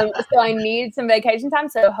 So I need some vacation time.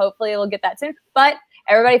 So hopefully we'll get that soon. But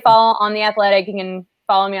everybody follow on The Athletic. You can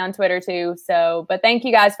follow me on Twitter too. So, but thank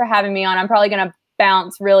you guys for having me on. I'm probably going to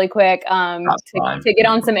bounce really quick to get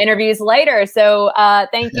on some interviews later. So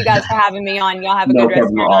thank you guys for having me on. Y'all have a good rest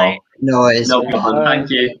of your night. No problem.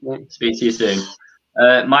 Thank you. Speak to you soon.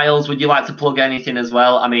 Miles, would you like to plug anything as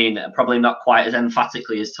well? I mean, probably not quite as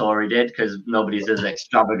emphatically as Tori did because nobody's as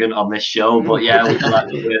extravagant on this show. But yeah, would you like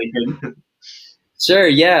to do anything? Sure.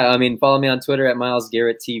 Yeah. I mean, follow me on Twitter at Miles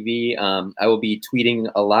Garrett TV. I will be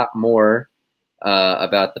tweeting a lot more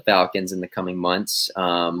about the Falcons in the coming months.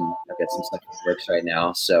 I've got some stuff in the works right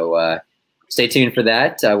now, so stay tuned for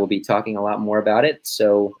that. We'll be talking a lot more about it.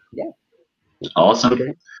 So yeah. Awesome.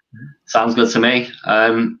 Okay. Sounds good to me.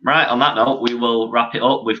 Right, on that note, we will wrap it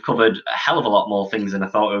up. We've covered a hell of a lot more things than I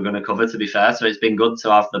thought we were going to cover, to be fair. So it's been good to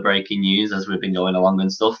have the breaking news as we've been going along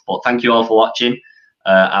and stuff. But thank you all for watching.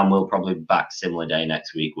 And we'll probably be back similar day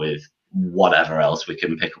next week with whatever else we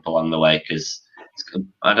can pick up along the way, because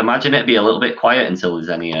I'd imagine it'd be a little bit quiet until there's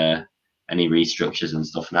any restructures and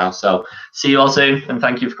stuff now. So see you all soon, and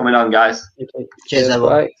thank you for coming on, guys. Cheers,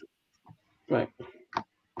 everyone. Bye. Bye.